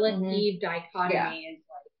 The Lilith Eve dichotomy is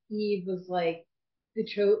like Eve was like the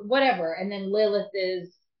whatever, and then Lilith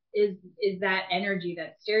is that energy,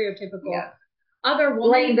 that stereotypical other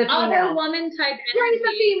woman type energy. Praise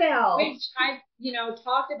the female. Which I've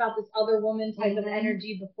talked about this other woman type of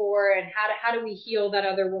energy before, and how do we heal that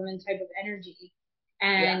other woman type of energy?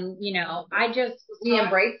 And I just was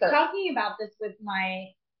talking about this with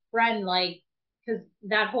my friend, like, because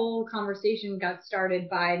that whole conversation got started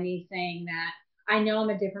by me saying that I know I'm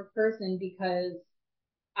a different person because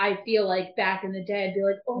I feel like back in the day I'd be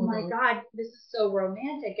like, oh my God, this is so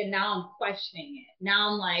romantic, and now I'm questioning it. Now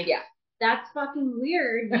I'm like, that's fucking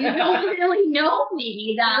weird. You don't really know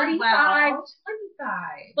me that 35, well.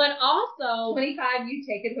 25. But also 25 you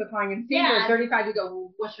take it to a client and see, or 35 you go,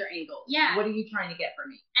 well, what's your angle? Yeah. What are you trying to get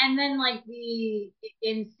from me? And then like the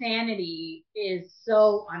insanity is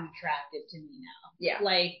so unattractive to me now. Yeah.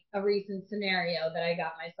 Like a recent scenario that I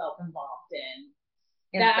got myself involved in.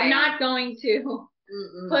 That I'm not going to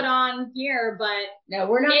put on here, but no,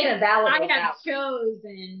 we're not going to validate I have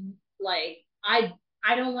chosen, like,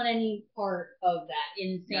 I don't want any part of that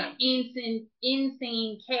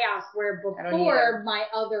insane chaos where before my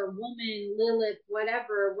other woman, Lilith,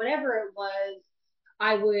 whatever it was,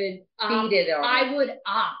 I would feed it on. I would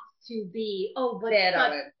opt to be,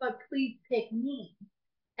 but please pick me.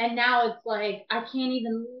 And now it's like I can't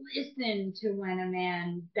even listen to when a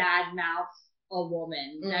man badmouths a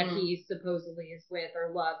woman that he supposedly is with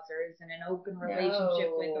or loves or is in an open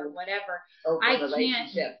relationship with or whatever.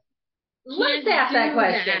 Let's ask that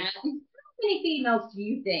question. How many females do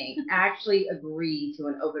you think actually agree to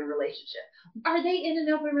an open relationship? Are they in an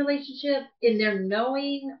open relationship in their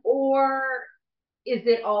knowing, or is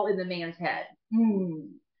it all in the man's head?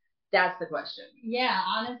 That's the question. Yeah,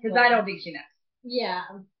 honestly. Because I don't think she knows. Yeah,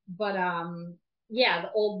 but the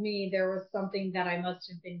old me, there was something that I must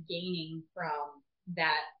have been gaining from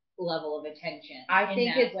that level of attention. I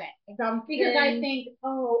think it's something because I think,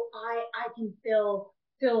 I can fill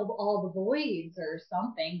all the voids or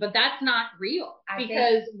something, but that's not real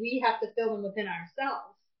because we have to fill them within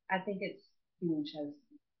ourselves. I think it's being chosen.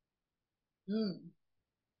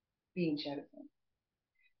 Being chosen.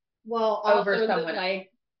 Well, over also someone.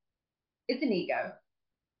 Like, it's an ego.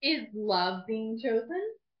 Is love being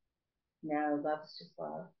chosen? No, love's just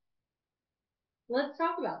love. Let's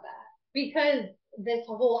talk about that, because this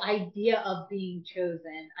whole idea of being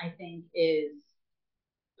chosen, I think, is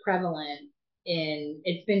prevalent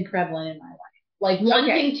it's been prevalent in my life. Like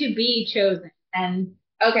wanting to be chosen. And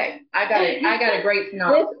I got a great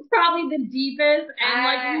synopsis. This is probably the deepest and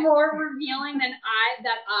like more revealing than I've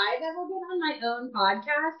ever been on my own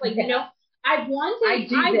podcast. Like, I wanted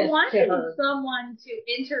someone to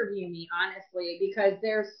interview me, honestly, because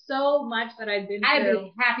there's so much that I've been through. I'd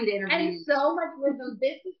be happy to interview you. And so much wisdom.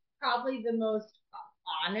 This is probably the most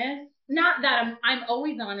honest. Not that I'm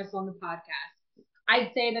always honest on the podcast.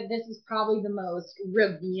 I'd say that this is probably the most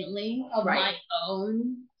revealing of my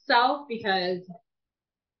own self, because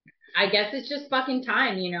I guess it's just fucking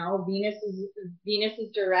time, Venus is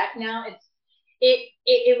direct now.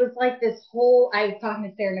 It was like this whole, I was talking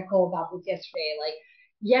to Sarah Nicole about this yesterday. Like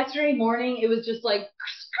yesterday morning, it was just like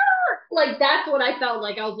that's what I felt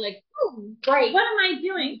like. I was like, oh, great. What am I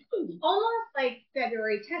doing? Almost like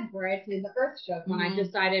February 10th, where I did the earth shook when I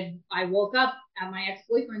decided, I woke up at my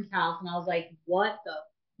ex-boyfriend's house and I was like, what the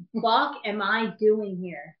fuck am I doing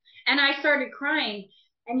here? And I started crying,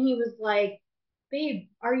 and he was like, babe,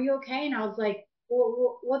 are you okay? And I was like,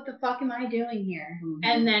 well, what the fuck am I doing here?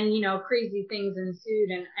 And then, crazy things ensued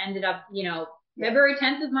and ended up, February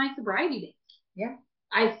 10th is my sobriety date. Yeah.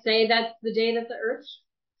 I say that's the day that the earth,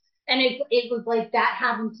 and it was like that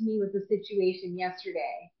happened to me with the situation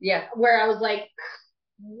yesterday. Yes. Where I was like,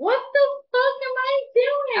 what the fuck am I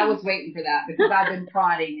doing? I was waiting for that because I've been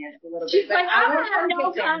prodding it a little She's bit. like, I don't have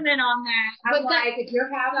no comment on that. I'm like, if you're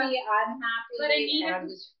happy, I'm happy. But Anita,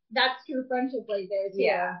 that's true friendship right there too.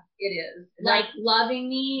 Yeah, it is. Like loving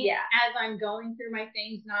me yeah. as I'm going through my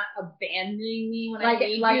things, not abandoning me when like, I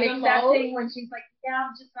need like you the accepting most. when she's like, yeah,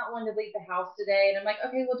 I'm just not wanting to leave the house today, and I'm like,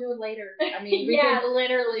 okay, we'll do it later. I mean, we yeah, can,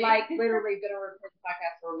 literally been recording the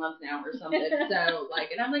podcast for a month now or something. So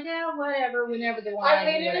like, and I'm like, yeah, whatever, whenever they want. I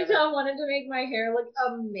waited until I wanted to make my hair look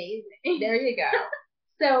amazing. There you go.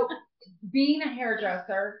 So being a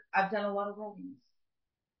hairdresser, I've done a lot of weddings.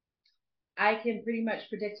 I can pretty much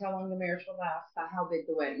predict how long the marriage will last by how big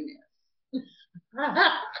the wedding is.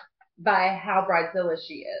 By how bridezilla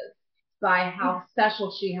she is. By how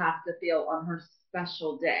special she has to feel on her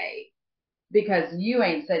special day. Because you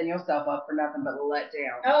ain't setting yourself up for nothing but a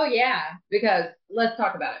letdown. Oh, yeah. Because let's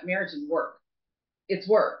talk about it. Marriage is work. It's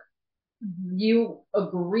work. Mm-hmm. You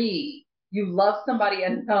agree. You love somebody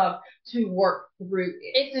enough to work through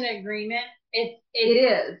it. It's an agreement. It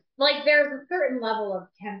is. Like, there's a certain level of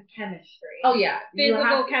chemistry. Oh, yeah.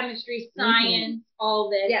 Physical chemistry, science, all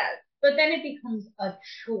this. Yes. But then it becomes a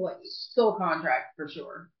choice. Soul contract, for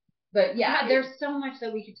sure. But, yeah. There's so much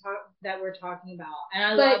that we're talking about. And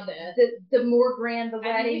I love this. The more grand the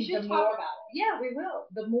wedding, we should the talk more. About it. Yeah, we will.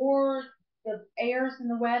 The more the heirs in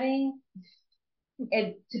the wedding,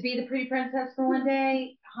 and to be the pretty princess for one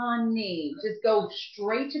day, honey, just go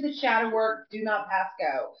straight to the shadow work. Do not pass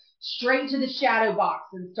go. Straight to the shadow box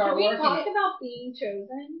and start working. Can we talk about being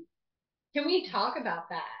chosen? Can we talk about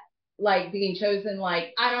that? Like being chosen,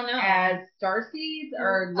 like, I don't know, as starseeds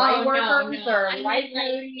or light workers or light in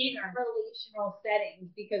relational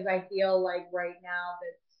settings, because I feel like right now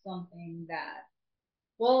that's something that,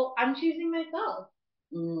 well, I'm choosing myself.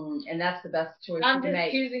 And that's the best choice I'm to just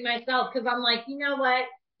make. choosing myself because I'm like, you know what?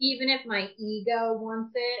 Even if my ego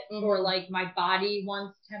wants it, or like my body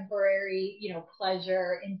wants temporary,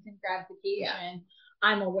 pleasure, instant gratification,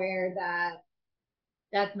 I'm aware that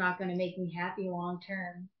that's not going to make me happy long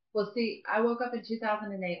term. Well, see, I woke up in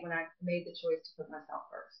 2008 when I made the choice to put myself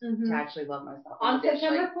first, to actually love myself. On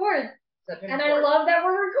September 4th. And I love that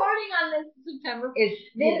we're recording on this September 4th.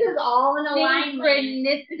 This is all in alignment.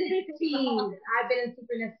 Synchronicity. I've been in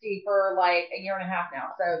synchronicity for like a year and a half now,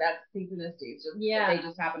 so that's synchronicity. They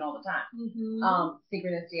just happen all the time.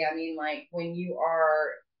 Synchronicity, I mean, like when you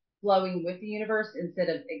are flowing with the universe instead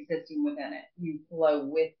of existing within it. You flow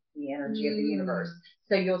with the energy of the universe.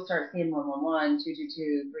 So you'll start seeing 111,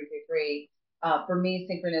 222, 333. For me,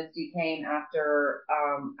 synchronicity came after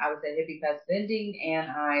I was at Hippie Fest vending,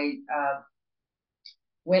 and I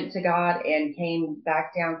went to God and came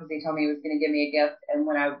back down because he told me he was going to give me a gift. And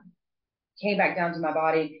when I came back down to my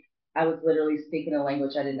body, I was literally speaking a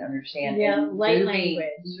language I didn't understand. Yeah, light language.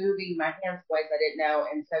 Moving my hands ways I didn't know,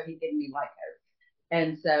 and so he gave me light codes.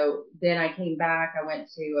 And so then I came back. I went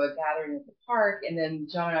to a gathering at the park, and then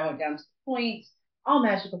John and I went down to the point, all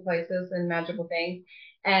magical places and magical things.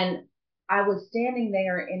 And I was standing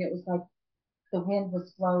there, and it was like the wind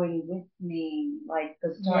was flowing with me, like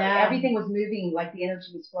the stars, everything was moving, like the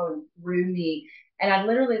energy was flowing through me. And I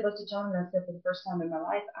literally looked at John and I said, for the first time in my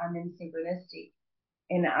life, I'm in synchronicity.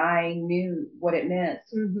 And I knew what it meant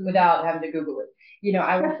without having to Google it.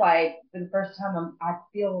 I was like, for the first time, I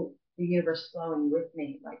feel the universe flowing with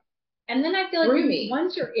me, like. And then I feel like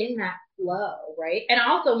once you're in that flow, right? And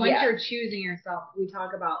also once you're choosing yourself, we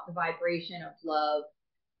talk about the vibration of love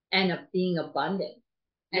and of being abundant.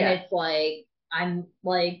 And it's like, I'm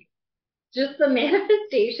like, just the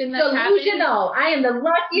manifestation that's delusional. I am the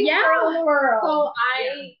luckiest girl in the world. So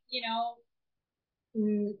I,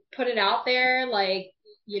 put it out there, like,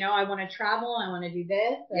 I want to travel, I want to do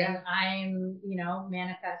this, and I'm,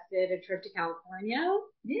 manifested a trip to California.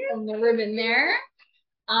 Yeah. I've never been there.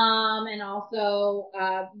 And also,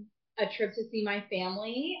 a trip to see my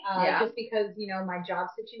family, just because, my job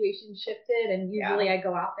situation shifted, and usually I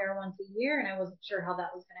go out there once a year, and I wasn't sure how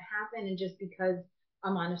that was going to happen. And just because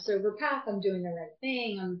I'm on a sober path, I'm doing the right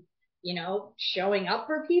thing, I'm, showing up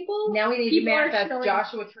for people. Now we need to manifest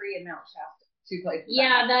Joshua Tree and Mount Shasta. 2 places.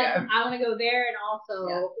 Yeah, I want to go there, and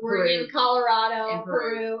also we're in Colorado,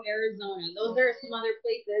 Peru, Arizona. Those are some other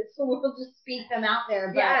places, so we'll just speak them out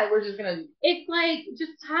there. But we're just gonna. It's like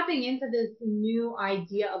just tapping into this new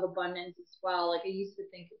idea of abundance as well. Like I used to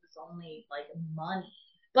think it was only like money,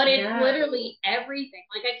 but it's literally everything.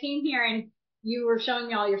 Like I came here and you were showing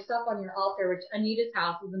me all your stuff on your altar, which Anita's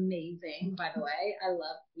house is amazing, by the way. I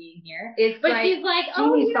love being here. But she's like,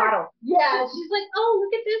 oh, yeah. She's like, oh,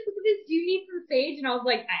 look at this. Do you need some sage? And I was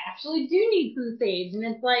like, I actually do need some sage. And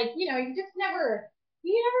it's like, you never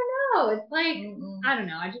know. It's like, I don't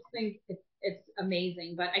know. I just think it's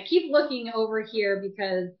amazing. But I keep looking over here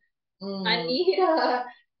because Anita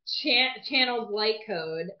channels light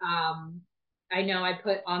code. I know I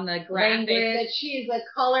put on the graphic that she is a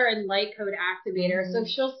color and light code activator. So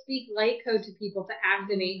she'll speak light code to people to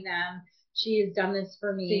activate them. She has done this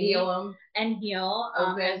for me. To heal them. And heal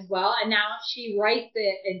as well. And now she writes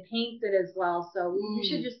it and paints it as well. So you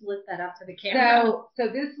should just lift that up to the camera. So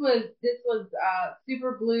this was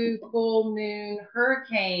super blue, full moon,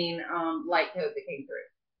 hurricane light code that came through.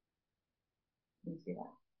 Can you see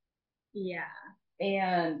that? Yeah.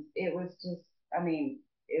 And it was just,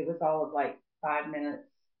 it was all of like 5 minutes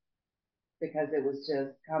because it was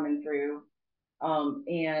just coming through.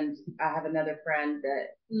 And I have another friend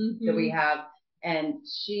that we have, and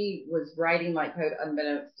she was writing light code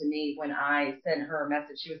unbeknownst to me when I sent her a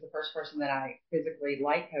message. She was the first person that I physically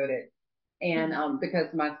light coded. And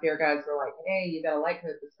because my spirit guides were like, hey, you got to light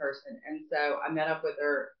code this person. And so I met up with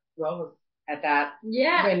her, at that.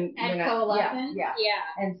 Yeah. Yeah.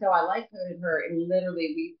 And so I light coded her, and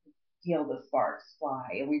literally we feel the sparks fly,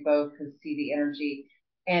 and we both could see the energy.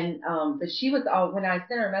 And but she was when I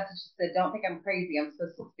sent her a message, she said, don't think I'm crazy, I'm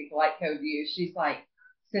supposed to speak light code to you. She's like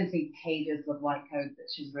sent me pages of light codes that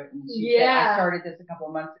she's written. She said, I started this a couple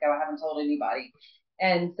of months ago, I haven't told anybody.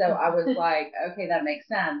 And so I was like, okay, that makes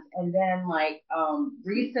sense. And then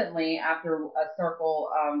recently, after a circle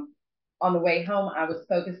on the way home, I was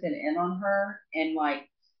focusing in on her and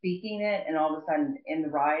speaking it, and all of a sudden in the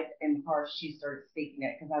ride in the car, she started speaking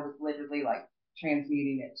it because I was literally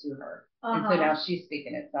transmuting it to her. And so now she's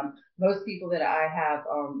speaking it. Most people that I have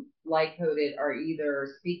light coded are either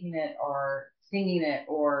speaking it or singing it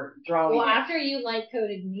or drawing it. Well, after you light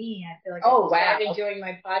coded me, I feel like I started doing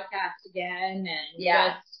my podcast again, and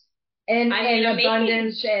and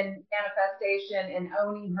abundance and manifestation and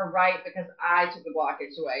owning her right, because I took the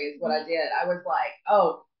blockage away is what I did. I was like,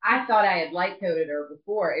 oh, I thought I had light coded her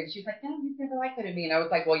before, and she's like, no, you've never light coded me. And I was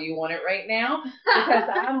like, well, you want it right now? Because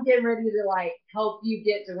I'm getting ready to help you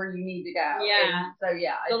get to where you need to go. Yeah. And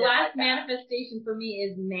so the last manifestation for me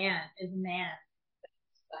is man.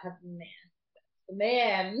 I have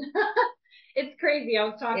man. It's crazy. I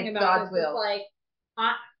was talking about God's will.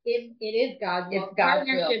 It is God's will. It's God's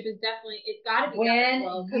Partnership will. Is definitely, it's got to be when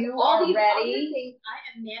God's will. You all are these ready. Other things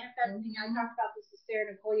I am manifesting. I talked about this with Sarah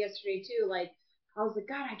Nicole yesterday too. I was like,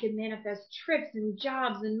 God, I can manifest trips and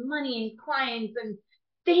jobs and money and clients and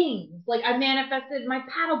things. I manifested my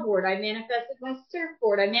paddleboard. I manifested my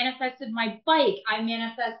surfboard. I manifested my bike. I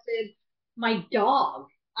manifested my dog.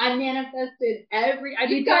 I manifested I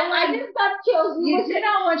just got chills. You did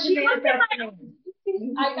not want to manifest.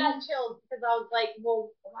 I got chills because I was like,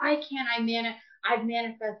 well, why can't I've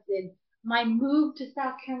manifested my move to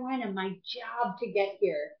South Carolina, my job to get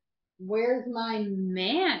here. Where's my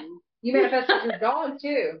man? You manifested your dog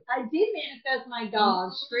too. I did manifest my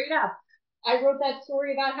dog, straight up. I wrote that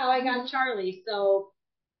story about how I got Charlie. So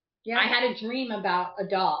I had a dream about a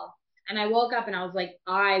dog. And I woke up and I was like,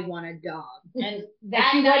 I want a dog. And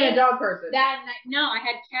that you weren't a dog person. That night, no, I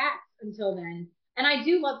had cats until then. And I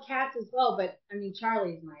do love cats as well, but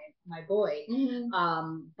Charlie's my boy.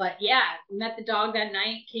 But yeah, met the dog that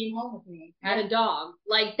night, came home with me, had a dog.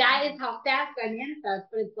 That is how fast I manifest.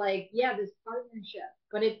 But it's this partnership.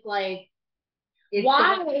 But it's why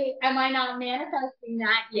am I not manifesting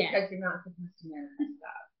that yet? Because you're not supposed to manifest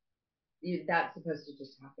that. That's supposed to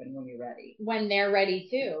just happen when you're ready. When they're ready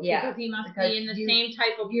too. Yeah. Because he must be in the same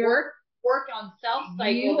type of work on self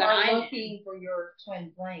cycle you that are I'm looking for your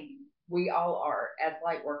twin flame. We all are, as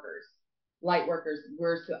light workers. Light workers,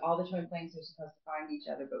 all the twin flames are supposed to find each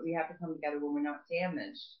other, but we have to come together when we're not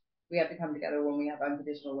damaged. We have to come together when we have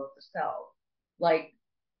unconditional love for self.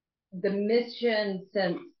 The mission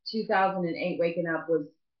since 2008, waking up, was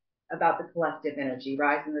about the collective energy,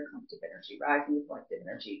 rising the collective energy, rising the collective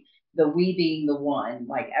energy. The we being the one,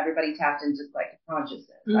 everybody tapped into collective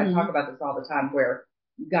consciousness. I talk about this all the time, where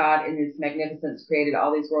God in his magnificence created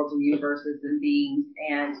all these worlds and universes and beings,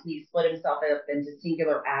 and he split himself up into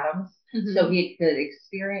singular atoms so he could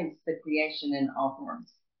experience the creation in all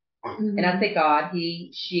forms. And I say God,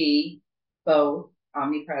 he, she, both,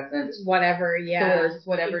 omnipresent, whatever, source,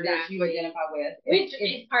 whatever it is you identify with. Which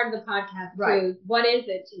is part of the podcast right. too. What is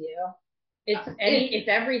it to you? It's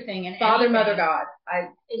everything and Father, anything. Mother, God.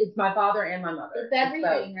 It's my father and my mother. It's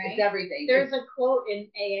everything, right? It's everything. There's a quote in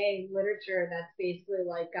AA literature that's basically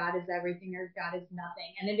like God is everything or God is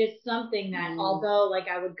nothing, and it is something that although like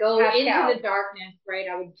I would go into the darkness, right?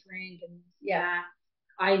 I would drink and that.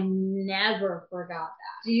 I never forgot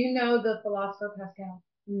that. Do you know the philosopher Pascal?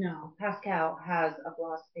 No. Pascal has a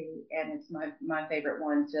philosophy, and it's my favorite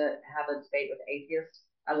one to have a debate with atheists.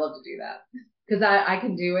 I love to do that because I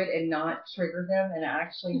can do it and not trigger them and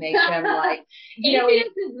actually make them like,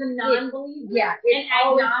 atheist is the non-believer. Yeah. And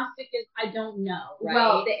agnostic is I don't know, right?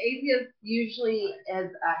 Well, the atheist usually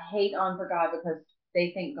is a hate on for God because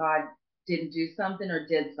they think God didn't do something or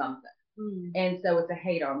did something. And so it's a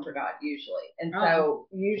hate on for God usually. And so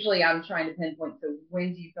usually I'm trying to pinpoint, so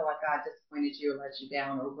when do you feel like God disappointed you or let you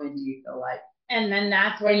down, or when do you feel like... And then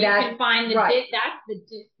that's where you can find the that's the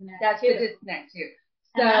disconnect. That's the disconnect too.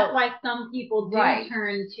 So, and that's why some people do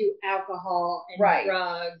turn to alcohol and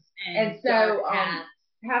drugs and so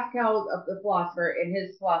Pascal, the philosopher, and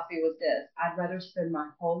his philosophy was this: I'd rather spend my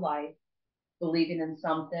whole life believing in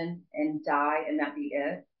something and die and that be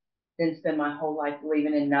it, than spend my whole life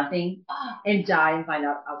believing in nothing and die and find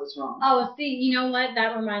out I was wrong. Oh, see, you know what?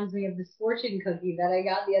 That reminds me of this fortune cookie that I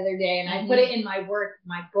got the other day, and I put it in my book,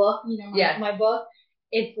 my book, my book.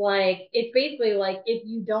 It's like, it's basically like, if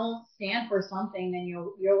you don't stand for something, then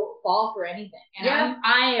you'll fall for anything. And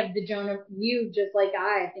I have the Joan of, just like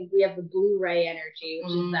I think we have the Blu-ray energy,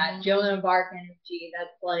 which is that Joan of Arc energy.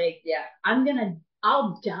 That's like,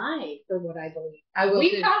 I'll die for what I believe.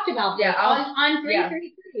 We talked about that on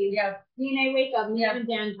 333. Yeah. DNA Wake Up. Me and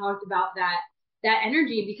Dan talked about that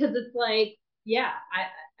energy because it's like,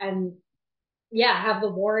 have the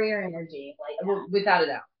warrior energy. Like, without a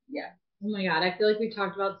doubt. Yeah. Oh my God, I feel like we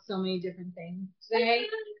talked about so many different things today.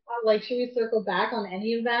 Like, should we circle back on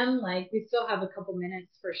any of them? Like, we still have a couple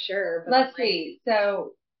minutes for sure. But let's see.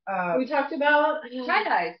 So, we talked about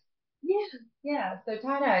tie-dyes. Yeah. So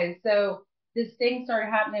tie-dyes. So this thing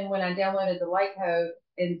started happening when I downloaded the light code.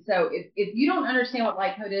 And so if you don't understand what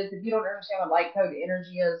light code is, if you don't understand what light code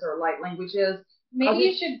energy is or light language is, maybe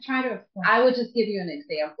you should try to explain. I would just give you an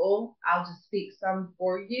example. I'll just speak some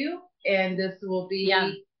for you. And this will be...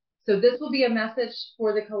 So this will be a message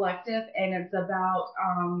for the collective, and it's about,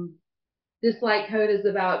 this light code is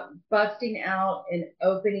about busting out and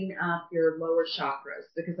opening up your lower chakras,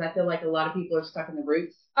 because I feel like a lot of people are stuck in the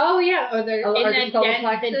roots. Oh, yeah. Or they're in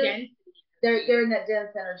that dense. They're in that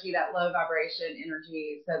dense energy, that low vibration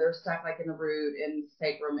energy. So they're stuck like in the root and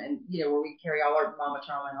sacrum and, where we carry all our mama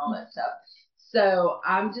trauma and all that stuff. So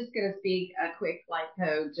I'm just going to speak a quick light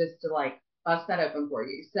code just to like bust that open for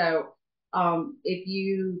you. So, if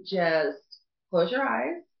you just close your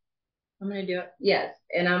eyes. I'm going to do it. Yes.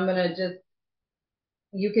 And I'm going to just,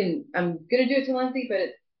 I'm going to do it to Lindsay, but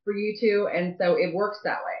it's for you too. And so it works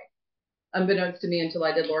that way. Unbeknownst to me until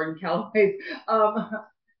I did Lauren Calloway's,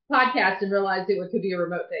 podcast and realized it could be a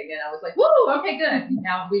remote thing. And I was like, woo, okay, good.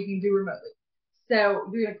 Now we can do remotely. So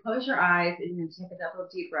you're going to close your eyes and you're going to take a couple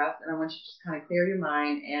of deep breaths. And I want you to just kind of clear your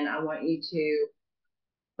mind. And I want you to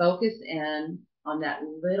focus in on that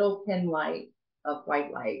little pin light of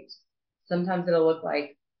white light. Sometimes it'll look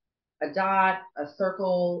like a dot, a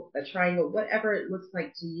circle, a triangle, whatever it looks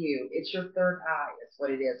like to you. It's your third eye. That's what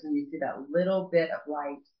it is. When you see that little bit of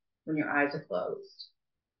light when your eyes are closed.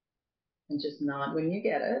 And just nod when you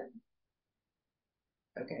get it.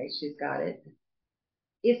 Okay, she's got it.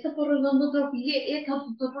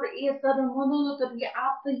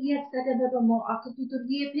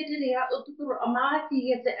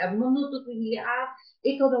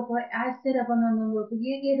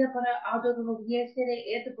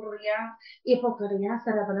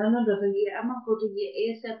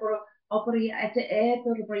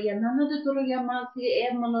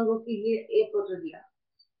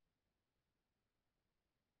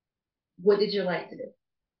 What did you like to do?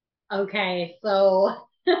 Okay, so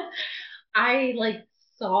I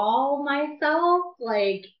saw myself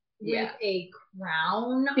with a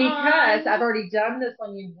crown because I've already done this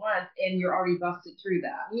on you once and you're already busted through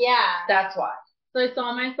that. Yeah. That's why. So I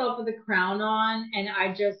saw myself with a crown on and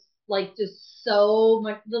I just so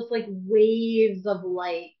much, just waves of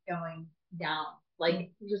light going down,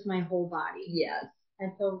 just my whole body. Yes.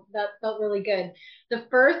 And so that felt really good. The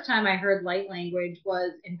first time I heard light language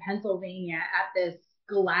was in Pennsylvania at this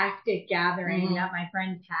galactic gathering that my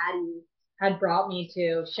friend Patty had brought me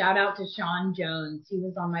to. Shout out to Sean Jones. He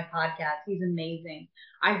was on my podcast. He's amazing.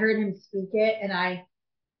 I heard him speak it and I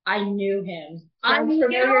knew him. Sounds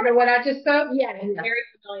familiar to what I just spoke? Yeah, very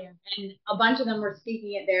familiar. And a bunch of them were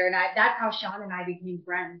speaking it there. And that's how Sean and I became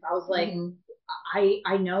friends. I was like,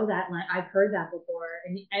 I know that line. I've heard that before,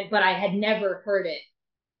 but I had never heard it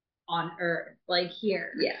on Earth, like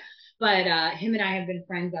here. Yeah. But him and I have been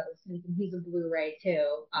friends ever since, and he's a Blu-ray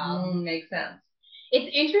too. Makes sense.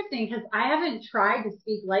 It's interesting because I haven't tried to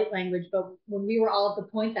speak light language, but when we were all at the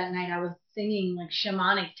point that night, I was singing like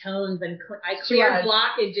shamanic tones, and I cleared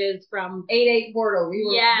blockages from 8-8 portal.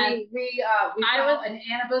 We I saw an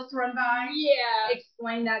Anubis run by. Yeah.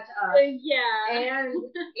 Explain that to us. Yeah.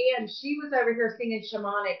 And she was over here singing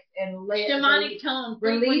shamanic and shamanic tones,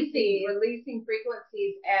 releasing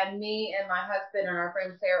frequencies. And me and my husband and our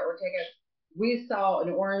friend Sarah Ortega, we saw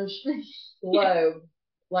an orange globe,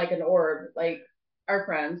 like an orb, like our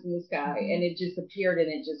friends in the sky, and it just appeared and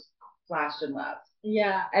it just flashed and left.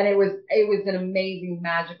 Yeah. And it was an amazing,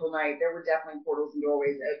 magical night. There were definitely portals and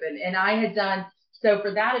doorways open. And I had done, so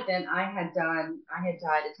for that event, I had dyed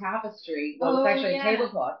a tapestry. Well, it was actually a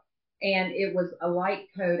tablecloth. And it was a light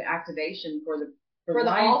code activation for the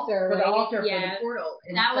altar, for the portal.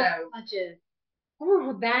 And that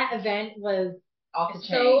was that event was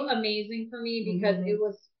so amazing for me because it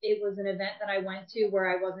was an event that I went to where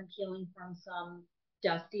I wasn't healing from some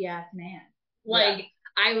dusty ass man.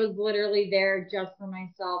 I was literally there just for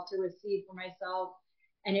myself, to receive for myself,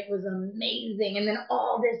 and it was amazing. And then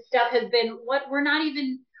all this stuff has been we're not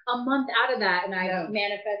even a month out of that, and I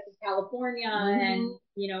manifested California and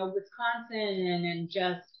Wisconsin and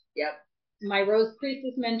just my Rose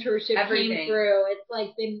Priestess mentorship came through. It's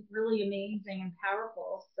like been really amazing and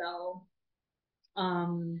powerful. So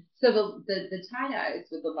the tie-dyes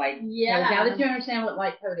with the light code. Now that you understand what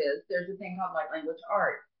light code is, there's a thing called light language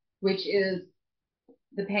art, which is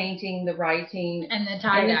the painting, the writing, and the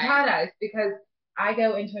tie-dyes. Because I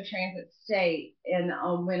go into a transit state, and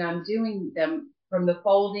when I'm doing them, from the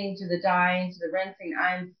folding to the dyeing to the rinsing,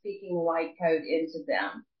 I'm speaking light code into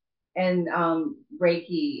them. And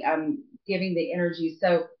Reiki, I'm giving the energy.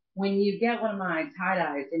 So when you get one of my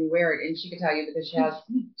tie-dyes and you wear it, and she can tell you because she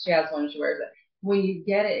has one, she wears it. When you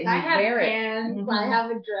get it and you wear it, I have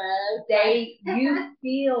a dress. You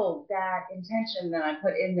feel that intention that I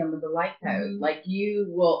put in them with the light code. Like you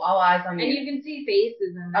will, all eyes on you. And you can see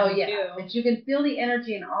faces in them too. But you can feel the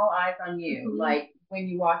energy and all eyes on you. Like when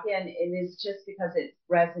you walk in, it is just because it's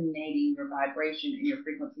resonating your vibration and your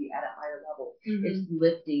frequency at a higher level. It's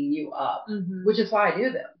lifting you up, which is why I do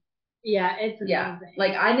them. Yeah, it's amazing. Yeah,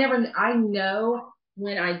 like I know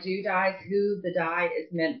when I do dyes who the dye is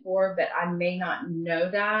meant for, but I may not know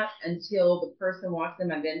that until the person walks in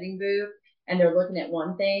my vending booth and they're looking at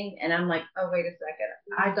one thing and I'm like, oh, wait a second,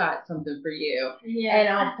 I got something for you. Yeah. And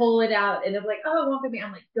I'll pull it out and they're like, oh, it won't fit me.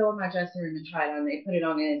 I'm like, go in my dressing room and try it on. They put it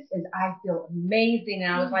on and I feel amazing.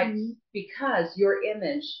 And I was like, because your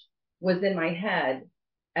image was in my head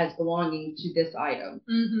as belonging to this item,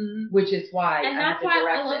 which is why that's why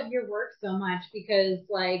I love your work so much, because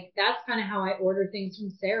like that's kind of how I order things from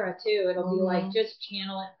Sarah too. It'll be like, just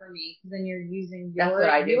channel it for me, because then you're using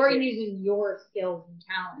using your skills and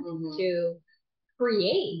talents to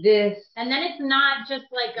create this, and then it's not just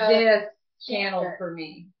like this channel for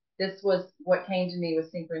me. This was what came to me with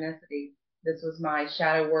synchronicity. This was my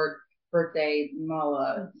shadow work birthday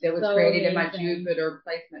mala that was created in my Jupiter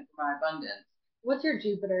placement for my abundance. What's your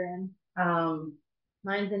Jupiter in?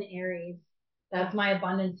 Mine's in Aries. That's my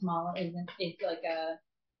abundance mala. It's like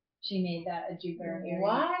she made that a Jupiter in Aries.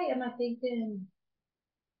 Why am I thinking?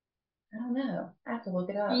 I don't know. I have to look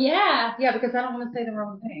it up. Yeah, because I don't want to say the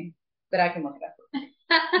wrong thing, but I can look it up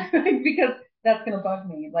because that's gonna bug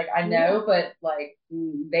me. Like I know, but like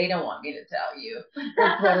they don't want me to tell you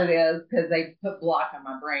that's what it is, because they put block on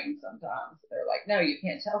my brain sometimes. They're like, no, you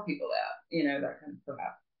can't tell people that, that kind of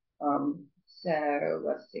crap. So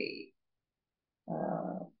let's see.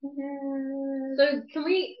 So can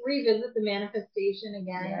we revisit the manifestation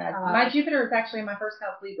again? Yeah, my Jupiter is actually in my first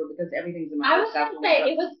house Libra, because everything's in my first house. I was going to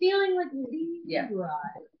say, it was feeling like Libra.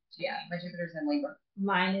 Yeah, my Jupiter's in Libra.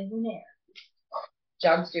 Mine is in Aries.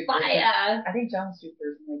 John's Jupiter. I think John's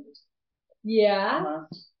Jupiter is in Libra. Yeah.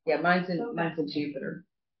 Yeah, mine's in Jupiter.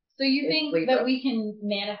 So you think that we can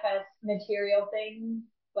manifest material things,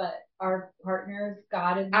 but our partners,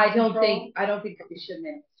 God is I don't think that we should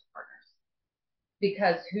manifest partners,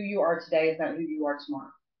 because who you are today is not who you are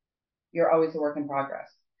tomorrow. You're always a work in progress.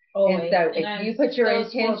 Always. And so if you put your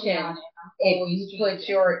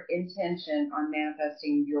intention on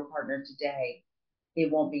manifesting your partner today, it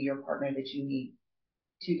won't be your partner that you need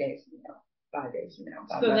 2 days from now, 5 days from now,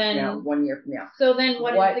 5 months from now, 1 year from now. So then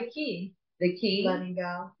what is the key? The key? Letting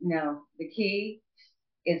go. No. The key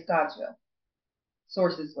is God's will.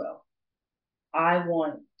 Source's will. I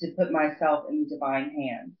want to put myself in divine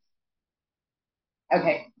hands.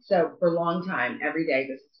 Okay, so for a long time, every day,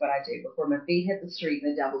 this is what I do. Before my feet hit the street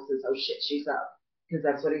and the devil says, oh shit, she's up. Because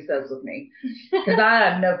that's what he says with me. Because I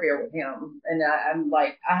have no fear with him. And I'm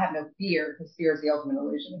like, I have no fear because fear is the ultimate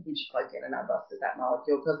illusion. If you just plugged in and I busted that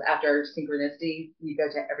molecule. Because after synchronicity, you go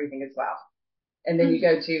to everything as well. And then you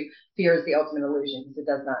go to fear is the ultimate illusion because it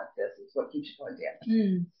does not exist. It's what keeps you plugged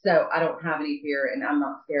in. So I don't have any fear and I'm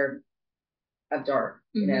not scared of dark.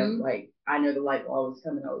 You know, like I know the light will always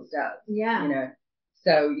come and always does. Yeah. You know.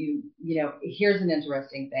 So you know, here's an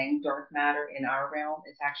interesting thing. Dark matter in our realm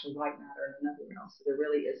is actually light matter in another realm. So there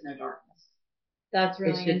really is no darkness. That's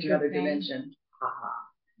really interesting. It's just another dimension.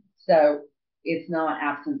 So it's not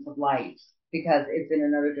absence of light because it's in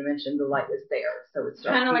another dimension. The light is there. So it's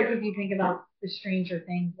kind of like if you think about the Stranger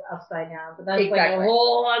Things upside down, but that's like a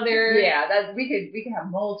whole other. Yeah, that we could have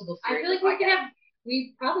multiple. I feel like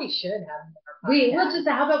we probably should have more. We'll just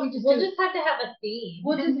have to have a theme.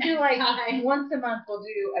 We'll just do like once a month. We'll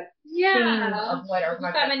do a theme of what our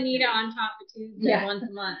podcast. Have Anita on top of Tuesday once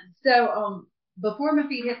a month. So before my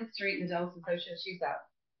feet hit the street and the devil says, "Oh shit, she's out,"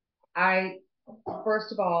 I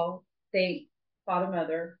first of all thank Father,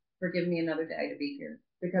 Mother for giving me another day to be here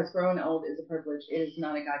because growing old is a privilege. It is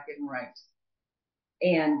not a God-given right.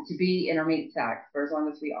 And to be in our meat sacks for as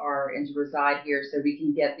long as we are and to reside here so we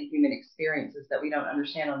can get the human experiences that we don't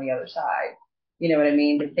understand on the other side. You know what I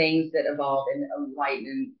mean? The things that evolve and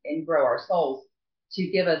enlighten and grow our souls to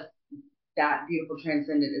give us that beautiful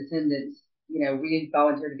transcendent ascendance. You know, we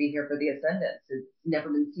volunteered to be here for the ascendance. It's never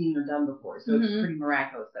been seen or done before. So it's pretty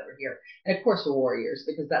miraculous that we're here. And of course we're warriors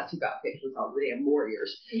because that's who got picked was all the damn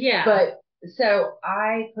warriors. Yeah. But so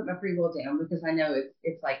I put my free will down because I know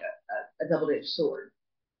it's like a double-edged sword.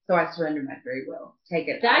 So I surrender my free will. Take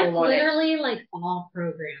it. That's literally like all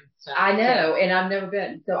program stuff. I know, and I've never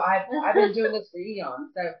been. So I've been doing this for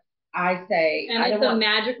eons. So I say, and it's a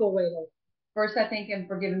magical way to. First, I thank him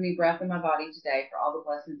for giving me breath in my body today, for all the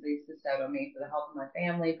blessings that he's bestowed on me, for the health of my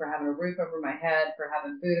family, for having a roof over my head, for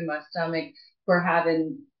having food in my stomach, for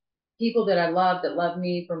having people that I love that love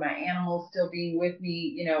me, for my animals still being with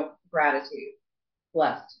me. You know, gratitude,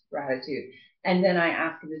 blessed gratitude. And then I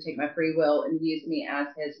ask him to take my free will and use me as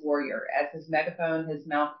his warrior, as his megaphone, his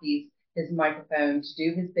mouthpiece, his microphone, to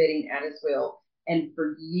do his bidding at his will. And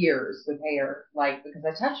for years with hair, like, because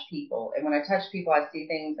I touch people. And when I touch people, I see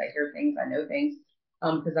things, I hear things, I know things,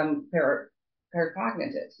 because I'm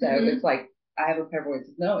paracognitive. So it's like, I have a clairvoyance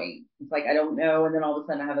of knowing. It's like, I don't know. And then all of a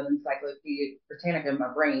sudden I have an Encyclopedia Britannica in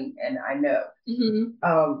my brain and I know.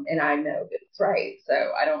 And I know that it's right.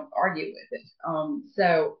 So I don't argue with it.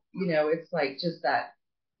 So, you know, it's like just that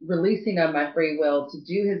releasing of my free will to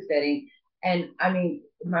do his bidding. And I mean,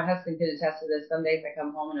 my husband could attest to this. Some days I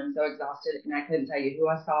come home and I'm so exhausted and I couldn't tell you who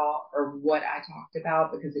I saw or what I talked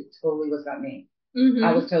about because it totally was not me.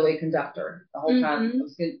 I was totally a conductor the whole time. I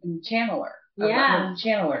was a channeler. I'm a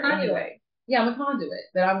channeler anyway. Yeah, I'm a conduit,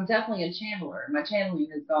 but I'm definitely a channeler. My channeling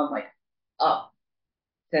has gone like up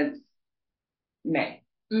since May,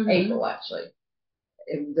 April actually.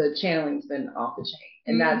 The channeling's been off the chain.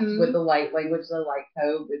 And that's with the light language, the light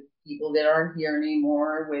code, with people that aren't here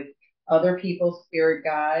anymore, with other people's spirit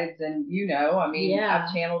guides. And, you know, I mean,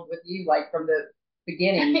 I've channeled with you like from the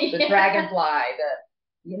beginning, the dragonfly,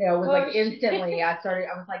 you know, it was like instantly I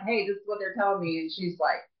was like, hey, this is what they're telling me. And she's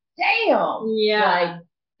like, damn. Like,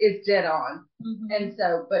 it's dead on. And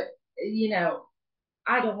so, but, you know,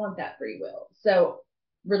 I don't want that free will. So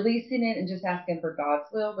releasing it and just asking for God's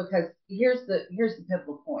will, because here's the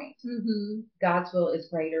pivotal point. God's will is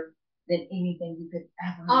greater than anything you could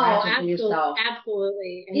ever imagine for yourself.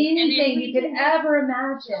 Absolutely. Anything you could ever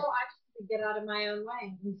imagine. So I just get out of my own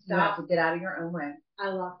way. You have to get out of your own way. I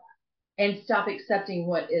love that. And stop accepting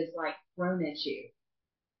what is like thrown at you.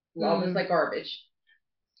 Almost like garbage.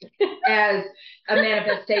 As a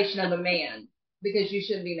manifestation of a man. Because you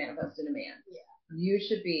shouldn't be manifesting a man. Yeah. You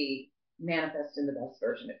should be manifesting the best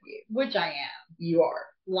version of you. Which I am. You are.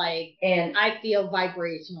 Like, and I feel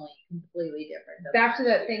vibrationally completely different. Back to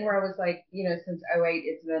that thing where I was like, you know, since 2008,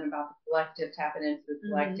 it's been about the collective, tapping into the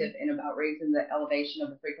collective and about raising the elevation of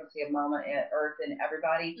the frequency of Mama and Earth and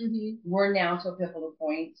everybody. We're now to a pivotal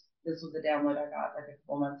point. This was a download I got like a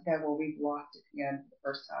couple months ago where we blocked it again for the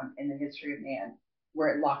first time in the history of man,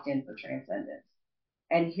 where it locked in for transcendence.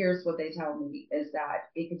 And here's what they tell me is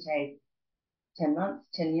that it could take 10 months,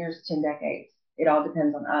 10 years, 10 decades. It all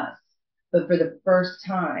depends on us. But for the first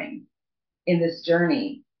time in this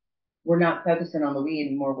journey, we're not focusing on the we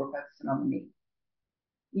anymore. We're focusing on the me.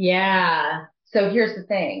 Yeah. So here's the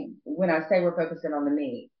thing. When I say we're focusing on the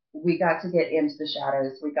me, we got to get into the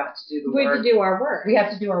shadows. We got to do the work. We have to do our work. We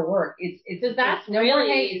have to do our work. It's no more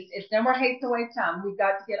haste. It's no more haste to waste time. We've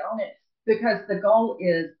got to get on it. because the goal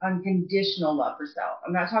is unconditional love for self.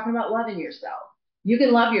 I'm not talking about loving yourself. You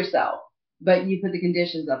can love yourself, but you put the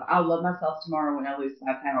conditions of, I'll love myself tomorrow when I lose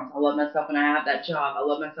 5 pounds. I'll love myself when I have that job. I'll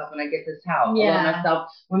love myself when I get this house. Yeah. I'll love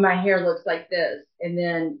myself when my hair looks like this. And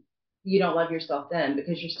then you don't love yourself then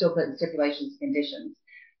because you're still putting stipulations and conditions.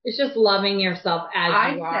 It's just loving yourself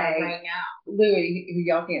as you are right now. Louis, who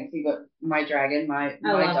y'all can't see, but my dragon, my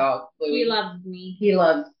dog, Louis. He loves me. He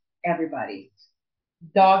loves everybody.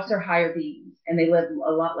 Dogs are higher beings, and they live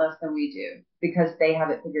a lot less than we do because they have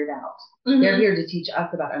it figured out. Mm-hmm. They're here to teach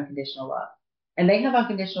us about unconditional love. And they have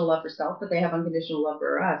unconditional love for self, but they have unconditional love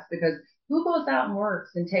for us because who goes out and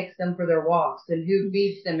works and takes them for their walks and who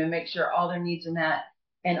feeds them and makes sure all their needs are met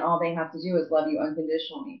and all they have to do is love you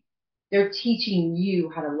unconditionally. They're teaching you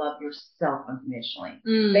how to love yourself unconditionally.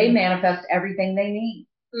 Mm. They manifest everything they need.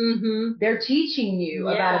 Mm-hmm. They're teaching you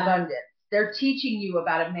about abundance. They're teaching you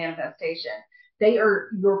about a manifestation. They are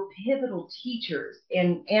your pivotal teachers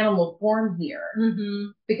in animal form here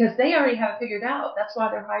because they already have it figured out. That's why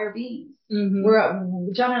they're higher beings.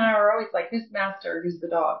 Mm-hmm. John and I are always like, who's master? Who's the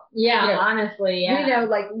dog? Yeah, honestly, yeah.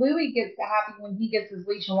 Like Louis gets happy when he gets his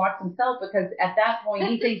leash and walks himself because at that point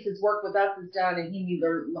he thinks his work with us is done and he's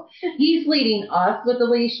leading us with the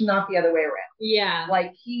leash, not the other way around. Yeah.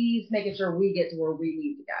 Like he's making sure we get to where we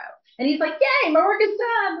need to go. And he's like, yay, my work is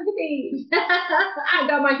done. Look at me. I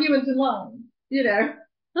got my humans in line.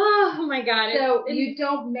 Oh my God. So you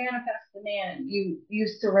don't manifest the man. You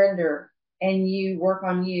surrender and you work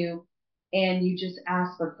on you and you just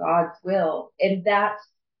ask for God's will. And that's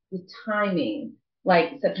the timing,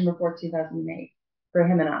 like September 4th, 2008 for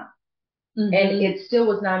him and I. Mm-hmm. And it still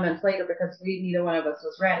was 9 months later because neither one of us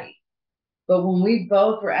was ready. But when we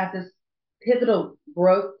both were at this pivotal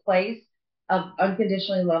growth place of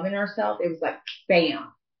unconditionally loving ourselves, it was like,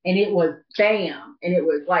 bam. And it was bam. And it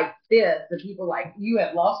was like this. And people like, you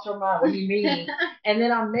have lost your mind. What do you mean? And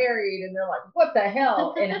then I'm married. And they're like, what the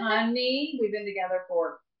hell? And honey, we've been together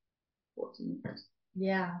for 14 years.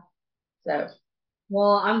 Yeah. So.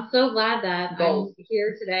 Well, I'm so glad that I'm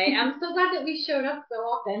here today. I'm so glad that we showed up so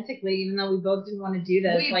authentically, even though we both didn't want to do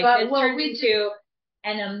this. This turned into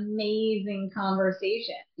an amazing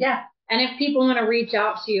conversation. Yeah. And if people want to reach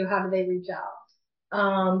out to you, how do they reach out?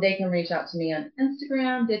 They can reach out to me on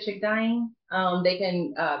Instagram, Deadchickdyeing. They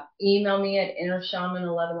can email me at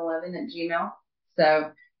innershaman1111@gmail.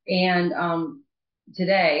 So, and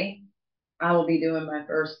today I will be doing my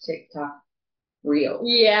first TikTok reel.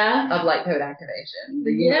 Yeah. Of light code activation.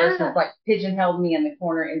 The universe has like pigeonholed me in the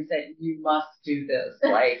corner and said, you must do this.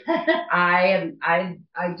 Like I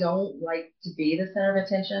don't like to be the center of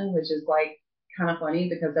attention, which is like kind of funny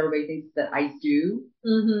because everybody thinks that I do,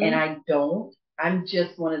 and I don't. I'm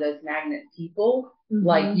just one of those magnet people,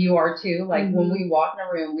 like you are too. Like when we walk in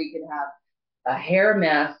a room, we can have a hair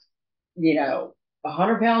mess,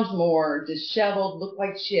 100 pounds more, disheveled, look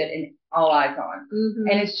like shit, and all eyes on.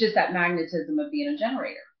 And it's just that magnetism of being a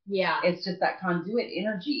generator. Yeah. It's just that conduit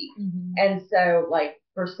energy. And so, like,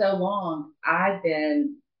 for so long, I've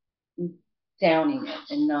been downing it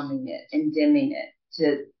and numbing it and dimming it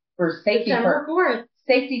for safety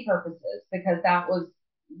purposes, because that was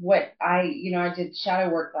what I did shadow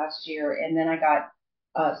work last year, and then I got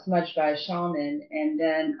smudged by a shaman, and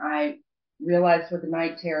then I realized what the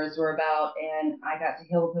night terrors were about, and I got to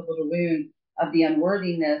heal the pivotal wound of the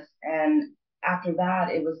unworthiness. And after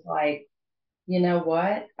that, it was like, you know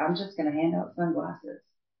what? I'm just going to hand out sunglasses.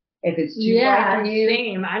 If it's too bright for you,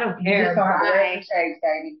 same. I don't care. You just don't have to wear the shades,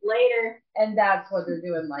 baby. Later. And that's what they're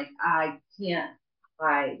doing. Like, I can't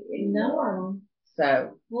hide anymore. No.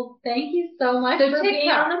 So. Well, thank you so much for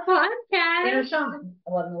being on the podcast. Inner Shaman,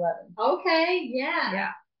 1111. Okay. Yeah.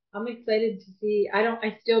 Yeah. I'm excited to see.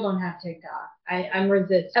 I still don't have TikTok. I'm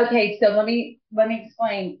resistant. Okay, so let me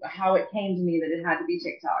explain how it came to me that it had to be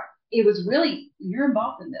TikTok. It was really, you're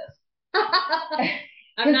involved in this.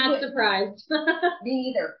 I'm not surprised.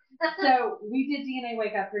 Me either. So we did DNA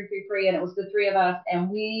Wake Up 333, and it was the three of us, and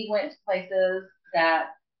we went to places that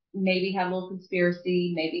maybe had a little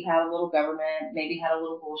conspiracy, maybe had a little government, maybe had a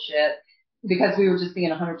little bullshit, because we were just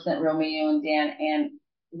being 100% real, me, you, and Dan. And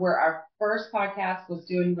where our first podcast was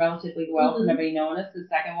doing relatively well from everybody knowing us, the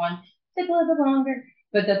second one took a little bit longer,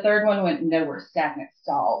 but the third one went nowhere, stagnant,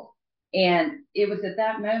 stalled. And it was at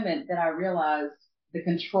that moment that I realized the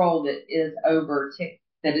control that is over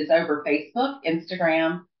Facebook,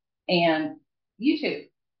 Instagram, and YouTube.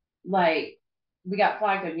 Like, we got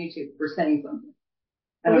flagged on YouTube for saying something.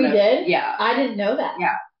 We did? Yeah. I didn't know that.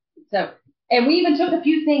 Yeah. So, and we even took a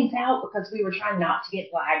few things out because we were trying not to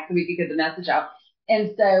get flagged so we could get the message out.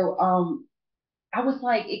 And so, I was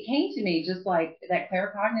like, it came to me just like that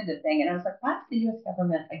claircognitive thing. And I was like, what's the U.S.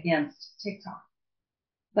 government against TikTok?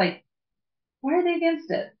 Like, why are they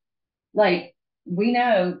against it? Like, we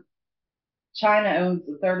know China owns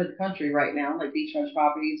a third of the country right now, like beachfront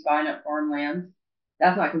properties, buying up farmlands.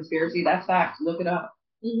 That's not conspiracy. That's fact. Look it up.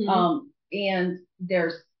 And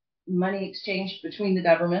there's money exchanged between the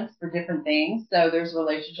governments for different things. So there's a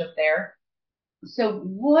relationship there. So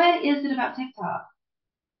what is it about TikTok?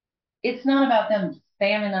 It's not about them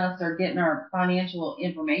spamming us or getting our financial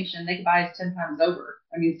information. They could buy us 10 times over.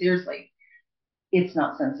 I mean, seriously, it's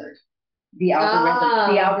not censored. The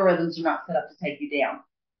algorithms are not set up to take you down.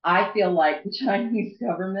 I feel like the Chinese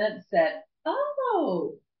government said,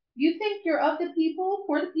 oh, you think you're of the people,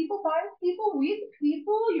 for the people, by the people, we the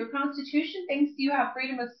people, your constitution thinks you have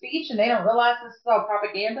freedom of speech and they don't realize this is all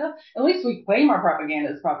propaganda. At least we claim our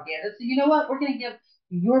propaganda is propaganda. So you know what? We're going to give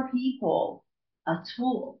your people a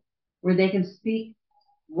tool where they can speak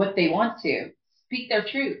what they want to, speak their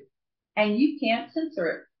truth. And you can't censor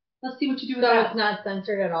it. Let's see what you do with that. So it's not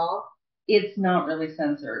censored at all? It's not really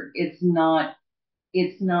censored. It's not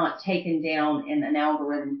taken down and an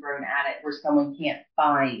algorithm thrown at it where someone can't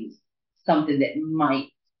find something that might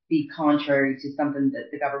be contrary to something that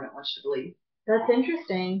the government wants you to believe. That's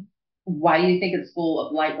interesting. Why do you think it's full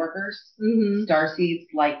of light workers? Starseeds,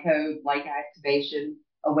 light code, light activation,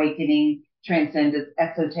 awakening, transcendence,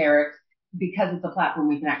 esoterics, because it's a platform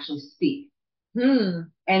we can actually speak.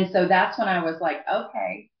 And so that's when I was like,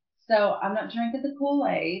 okay, so I'm not drinking the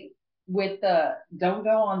Kool-Aid with the don't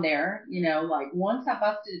go on there, like once I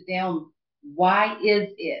busted it down, why is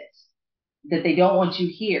it that they don't want you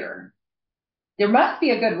here? There must be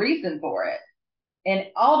a good reason for it. And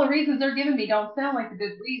all the reasons they're giving me don't sound like a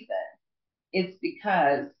good reason. It's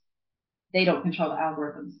because they don't control the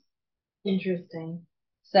algorithms. Interesting.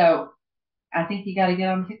 So I think you got to get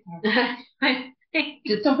on TikTok.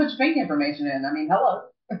 Just don't put your bank information in. I mean, hello.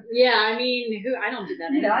 Yeah, I mean, I don't do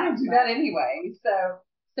that anyway. I don't do that anyway.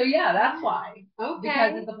 So yeah, that's why. Okay.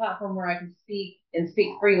 Because it's a platform where I can speak and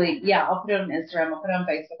speak freely. Yeah, I'll put it on Instagram, I'll put it on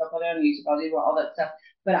Facebook, I'll put it on YouTube, I'll do all that stuff.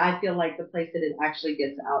 But I feel like the place that it actually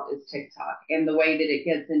gets out is TikTok. And the way that it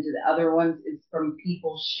gets into the other ones is from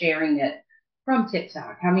people sharing it from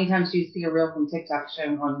TikTok. How many times do you see a reel from TikTok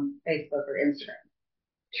shown on Facebook or Instagram?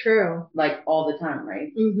 True. Like all the time,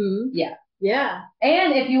 right? Yeah. Yeah.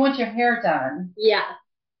 And if you want your hair done. Yeah.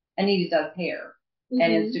 Anita does hair. And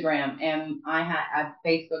Instagram, and I have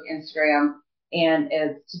Facebook, Instagram, and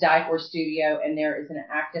it's To Die For Studio, and there is an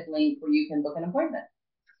active link where you can book an appointment.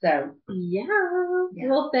 So yeah.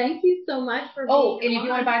 Well, thank you so much for being and if you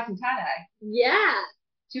want to buy some tie-dye. Yeah.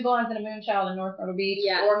 2 Blondes and a Moonchild in North Myrtle Beach,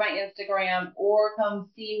 or my Instagram, or come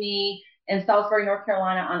see me in Salisbury, North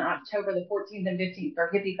Carolina on October the 14th and 15th for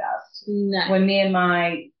Hippie Fest. Nice. When me and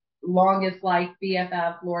my longest life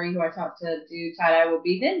BFF, Lori, who I talked to do tie-dye, will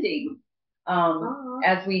be vending.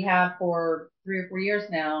 As we have for 3 or 4 years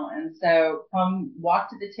now. And so come walk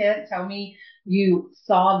to the tent, tell me you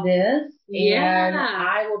saw this, and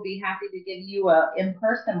I will be happy to give you a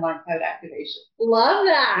in-person light code activation. Love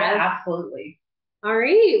that. Yeah, absolutely. All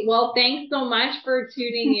right. Well, thanks so much for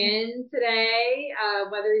tuning in today,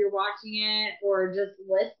 whether you're watching it or just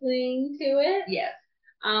listening to it. Yes.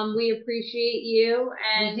 We appreciate you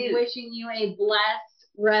and wishing you a blessed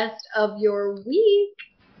rest of your week.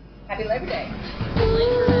 Happy Labor Day.